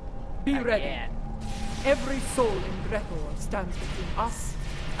 Be ready. Every soul in Grethel stands between us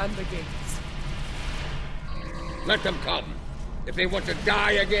and the gates. Let them come. If they want to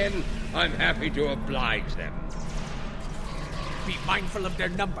die again, I'm happy to oblige them. Be mindful of their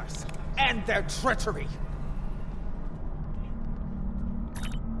numbers and their treachery.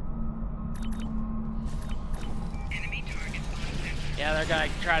 Yeah, they're gonna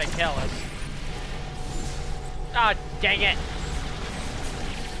try to kill us. Oh, dang it!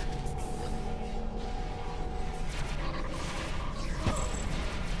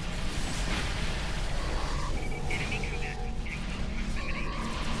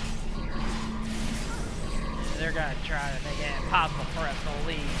 They're gonna try to make it impossible for us to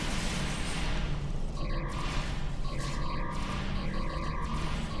leave.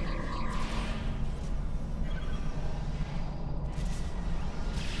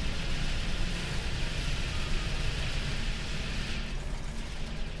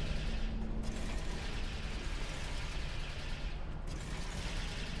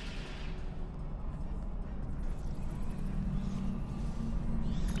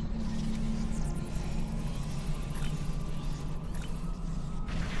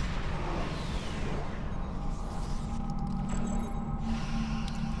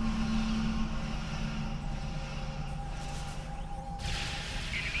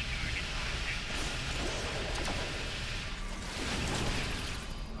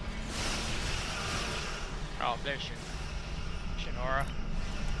 Oh, there's Shinora.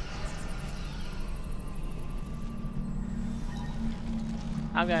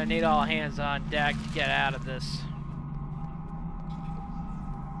 I'm gonna need all hands on deck to get out of this.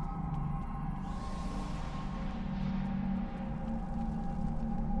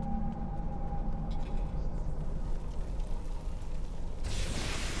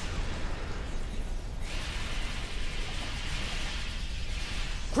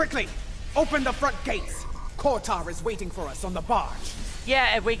 Quickly! Open the front gates! Kortar is waiting for us on the barge.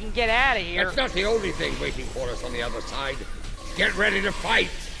 Yeah, if we can get out of here. That's not the only thing waiting for us on the other side. Get ready to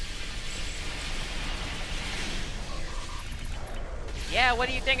fight! Yeah, what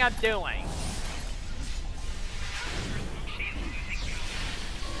do you think I'm doing?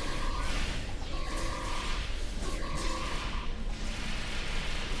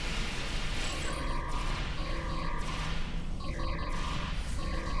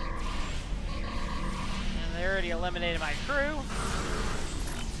 And they already eliminated my crew.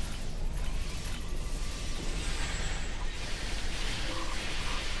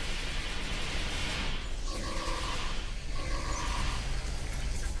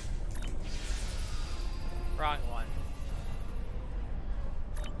 Wrong one.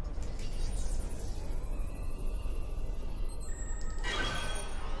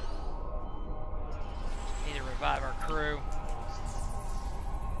 Need to revive our crew.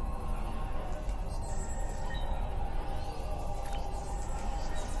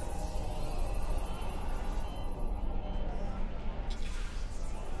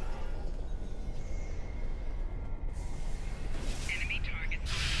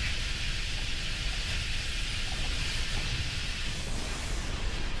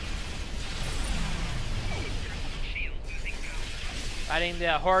 Fighting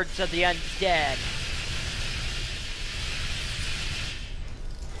the hordes of the undead.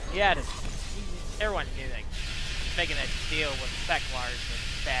 Yeah, everyone knew that making a deal with Specklars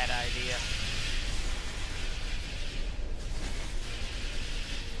was a bad idea.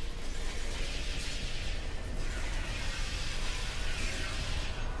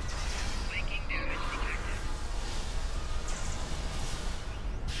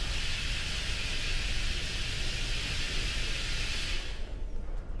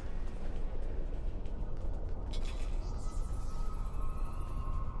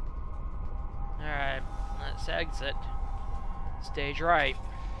 Alright, let's exit. Stage right.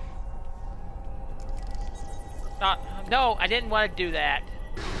 No, I didn't want to do that.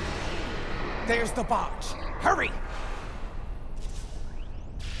 There's the barge. Hurry!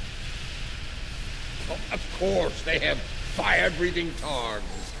 Oh, of course, they have fire-breathing targs.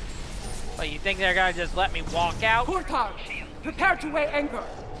 But you think they're gonna just let me walk out? Kortar, prepare to weigh anchor.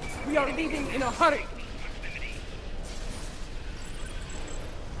 We are leaving in a hurry.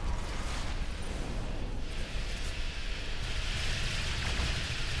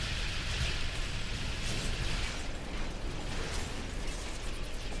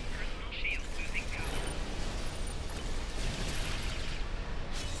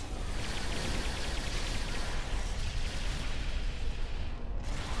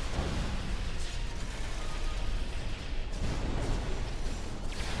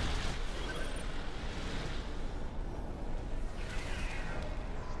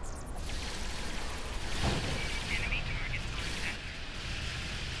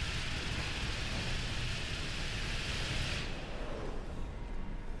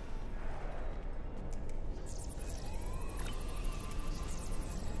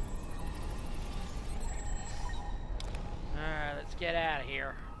 Let's get out of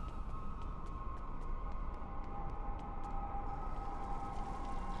here.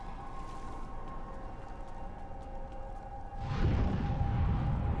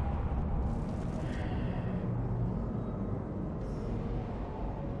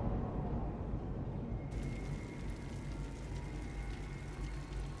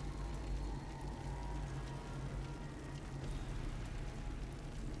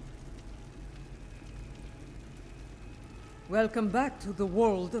 Welcome back to the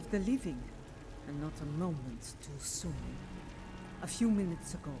world of the living, and not a moment too soon. A few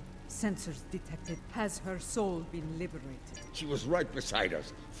minutes ago, sensors detected. Has her soul been liberated? She was right beside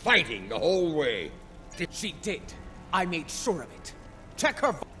us, fighting the whole way. She did. I made sure of it. Check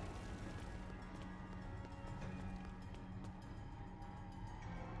her.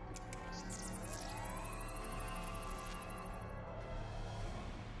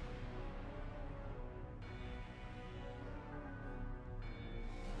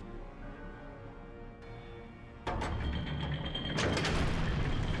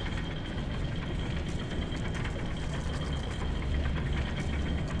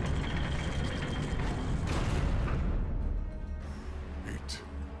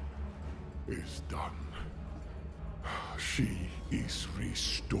 is done. She is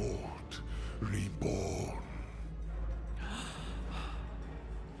restored, reborn.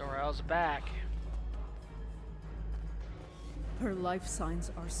 Dorel's back. Her life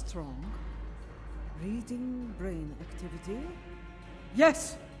signs are strong. Reading brain activity.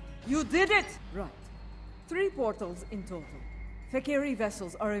 Yes! You did it! Right. 3 portals in total. Fakiri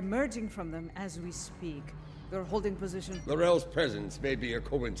vessels are emerging from them as we speak. They're holding position. L'Orel's presence may be a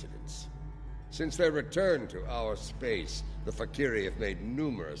coincidence. Since their return to our space, the Fakiri have made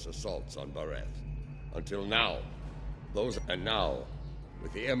numerous assaults on Bareth. Until now. And now,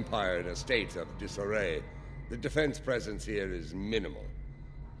 with the Empire in a state of disarray, the defense presence here is minimal.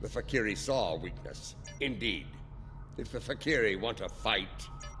 The Fakiri saw weakness. Indeed. If the Fakiri want to fight...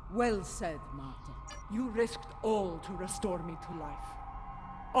 Well said, Marta. You risked all to restore me to life.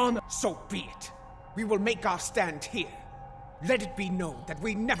 Honor. So be it. We will make our stand here. Let it be known that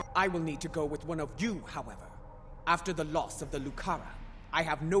we never... I will need to go with one of you, however. After the loss of the Lucara, I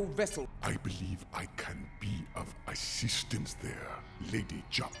have no vessel. I believe I can be of assistance there, Lady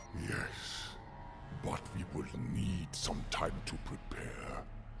Jup. Yes, but we will need some time to prepare.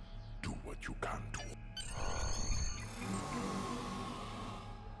 Do what you can do.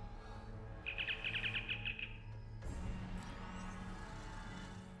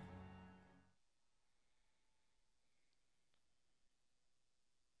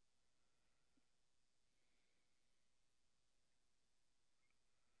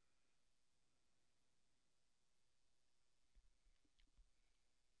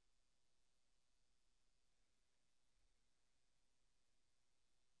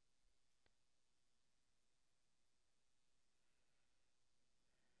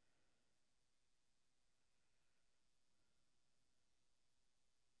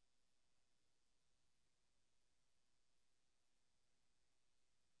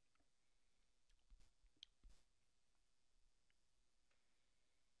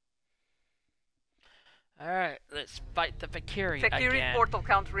 Alright, let's fight the Fakiri Fakiri again. portal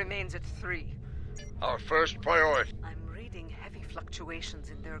count remains at 3. Our first priority. I'm reading heavy fluctuations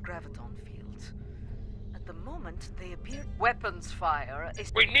in their graviton fields. At the moment, they appear... Weapons fire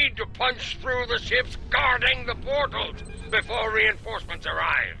is... We need to punch through the ships guarding the portals before reinforcements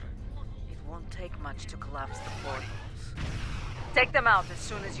arrive. It won't take much to collapse the portals. Take them out as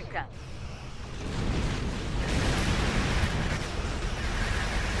soon as you can.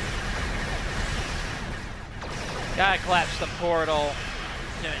 Gotta collapse the portal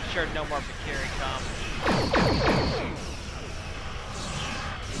to ensure no more Fakiri come.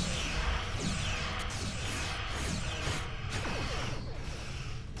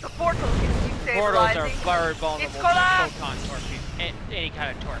 The portal is destabilizing. Portals are very vulnerable It's to collapsed! photon torpedo, any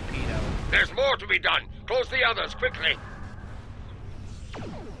kind of torpedo. There's more to be done. Close the others, quickly.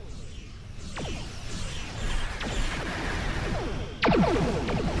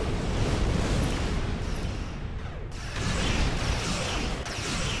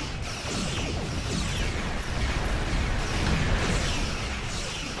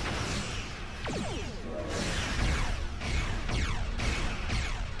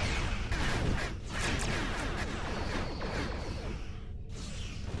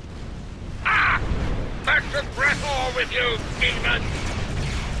 With you, demon!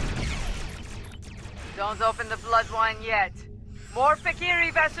 Don't open the blood wine yet. More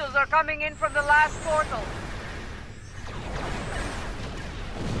Fakiri vessels are coming in from the last portal.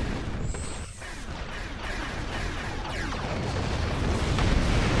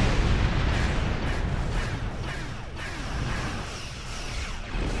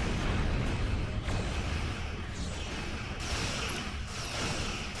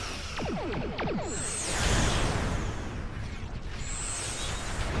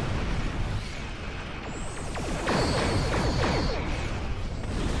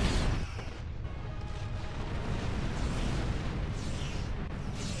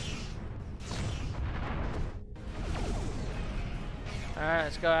 Alright,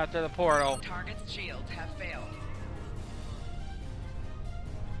 let's go after the portal. Target's shields have failed.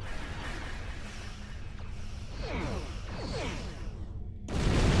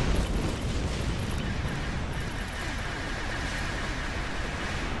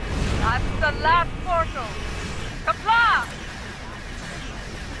 That's the last portal. Kapla!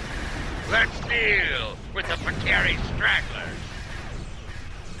 Let's deal with the Fakiri stragglers.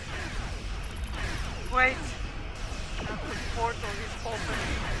 Wait. The portal is open.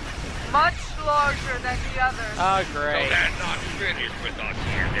 Much larger than the others. Oh, great. So they're not finished with us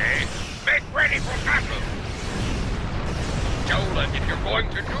here, eh? Make ready for battle! Jolan, if you're going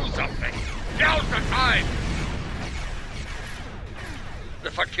to do something, now's the time! The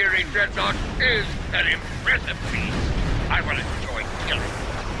Fakiri dreadnought is an impressive beast. I will enjoy killing it.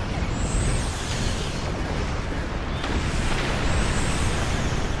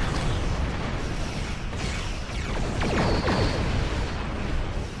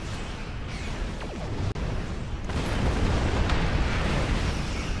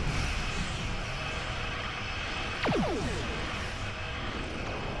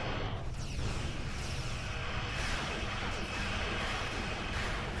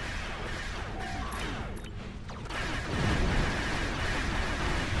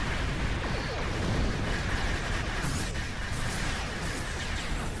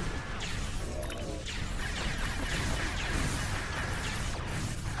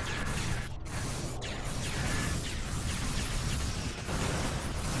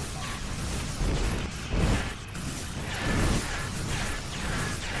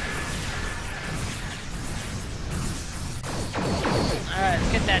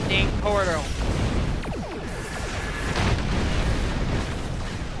 Get that dang portal.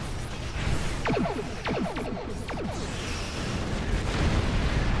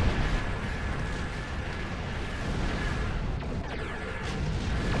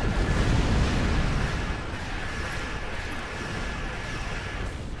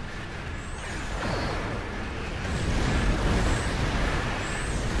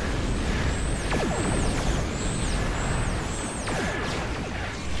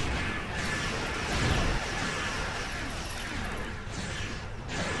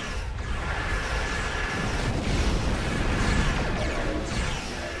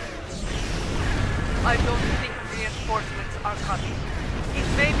 I don't think reinforcements are coming.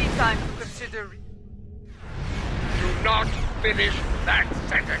 It may be time to consider... Do not finish that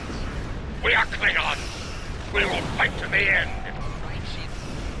sentence. We are Klingons. We will fight to the end.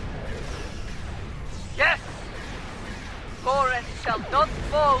 Yes! Gowron shall not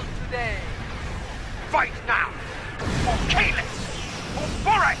fall today. Fight now! For Kalis! For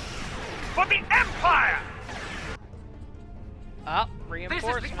Boris! For the Empire! Up, This is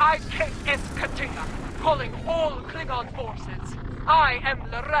reinforcements. the IKS Katinga, calling all Klingon forces. I am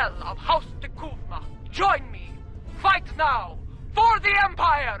Lorel of House Tekuvma. Join me. Fight now. For the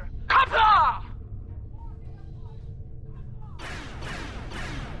Empire. Kapla!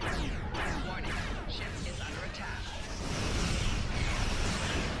 Warning. Ship is under attack.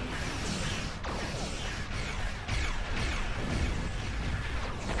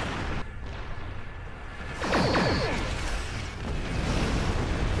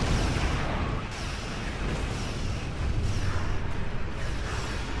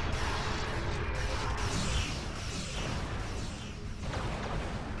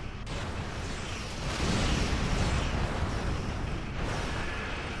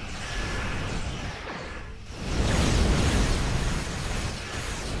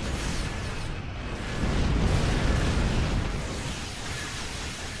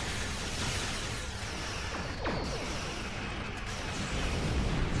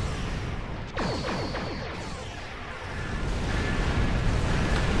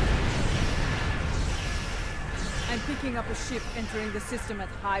 I'm picking up a ship entering the system at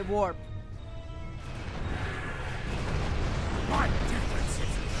high warp. My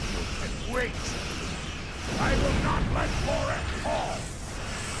differences you can wait. I will not let Borat fall.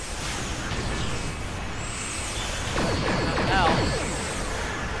 Hell.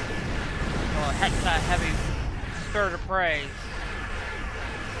 Well, Hexa heavy spirit of praise.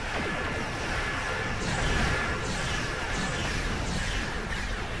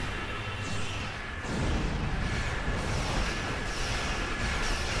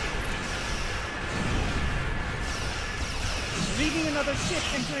 Reading another ship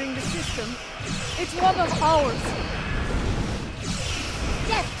entering the system. It's one of ours.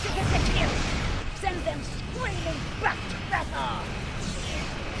 Death to the Security! Send them screaming back to Bethel!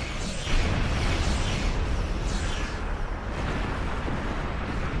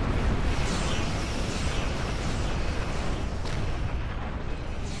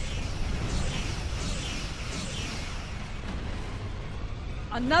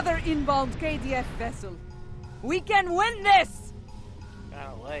 Another inbound KDF vessel. We can win this!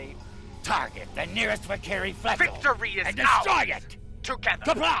 Kinda late. Target the nearest Vakiri vessel. Victory is and destroy ours. it. Together,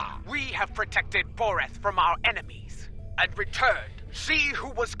 Kapla! we have protected Boreth from our enemies and returned she who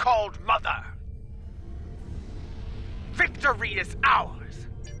was called Mother. Victory is ours.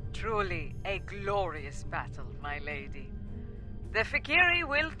 Truly a glorious battle, my lady. The Fakiri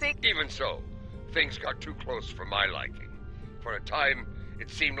will think... Even so, things got too close for my liking. For a time, it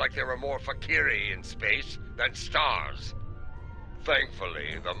seemed like there were more Fakiri in space than stars.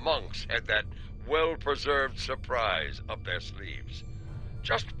 Thankfully, the monks had that well-preserved surprise up their sleeves.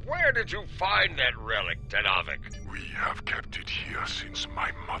 Just where did you find that relic, Tenavik? We have kept it here since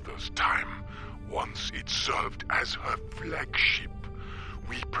my mother's time. Once it served as her flagship.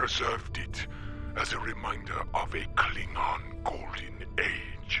 We preserved it as a reminder of a Klingon golden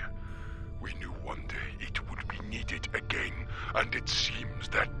age. We knew one day it would be needed again, and it seems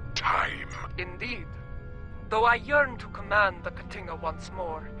that time... Indeed. Though I yearn to command the Katinga once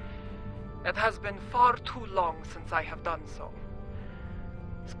more, it has been far too long since I have done so.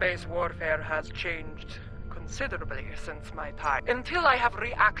 Space warfare has changed considerably since my time. Until I have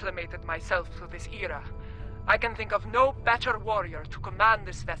reacclimated myself to this era, I can think of no better warrior to command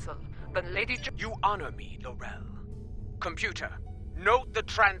this vessel than Lady You honor me, Laurel. Computer, note the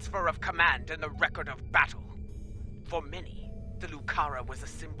transfer of command in the record of battle. For many, the Lucara was a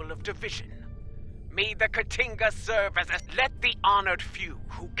symbol of division. May the Katinga serve as a... Let the honored few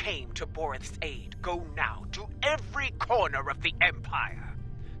who came to Borith's aid go now to every corner of the Empire.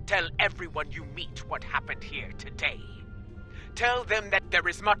 Tell everyone you meet what happened here today. Tell them that there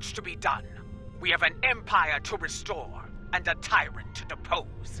is much to be done. We have an empire to restore and a tyrant to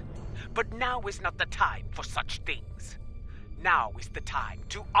depose. But now is not the time for such things. Now is the time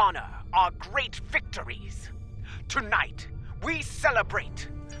to honor our great victories. Tonight, we celebrate.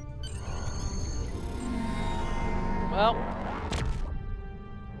 Well,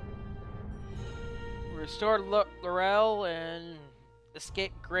 restored Laurel and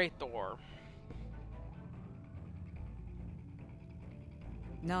escaped Great Thor.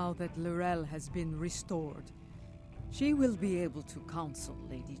 Now that Laurel has been restored, she will be able to counsel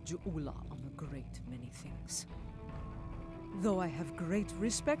Lady Ju'ula on a great many things. Though I have great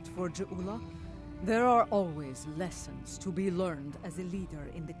respect for Ju'ula, there are always lessons to be learned as a leader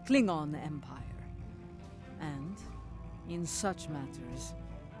in the Klingon Empire. And, in such matters,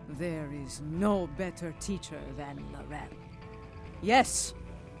 there is no better teacher than Laurel. Yes,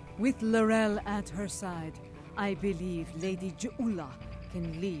 with Laurel at her side, I believe Lady Ju'ula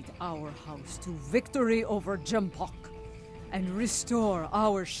can lead our house to victory over Jempok and restore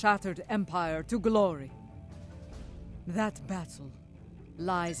our shattered empire to glory. That battle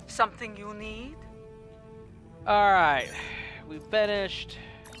lies... Something you need? Alright, we finished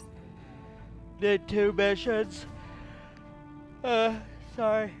the 2 missions.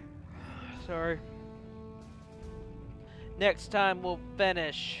 Sorry. Next time we'll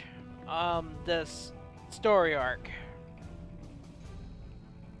finish this story arc.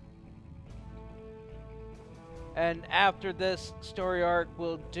 And after this story arc,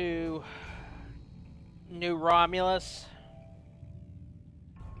 we'll do New Romulus.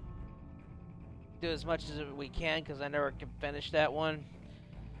 Do as much as we can, because I never can finish that one.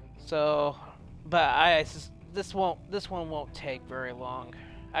 So, but this one won't take very long.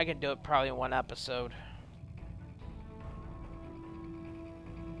 I can do it probably in 1 episode.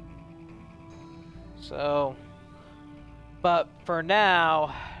 So, but for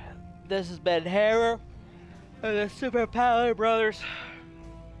now, this has been Hammer and the Super Paladin Brothers.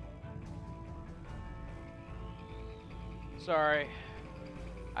 Sorry,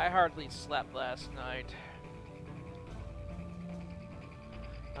 I hardly slept last night.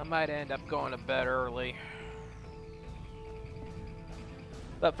 I might end up going to bed early.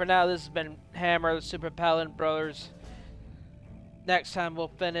 But for now, this has been Hammer, the Super Paladin Brothers. Next time we'll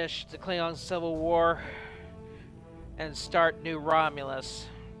finish the Klingon Civil War and start New Romulus,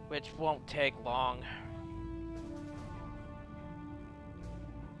 which won't take long.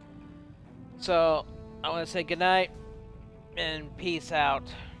 So, I want to say goodnight and peace out.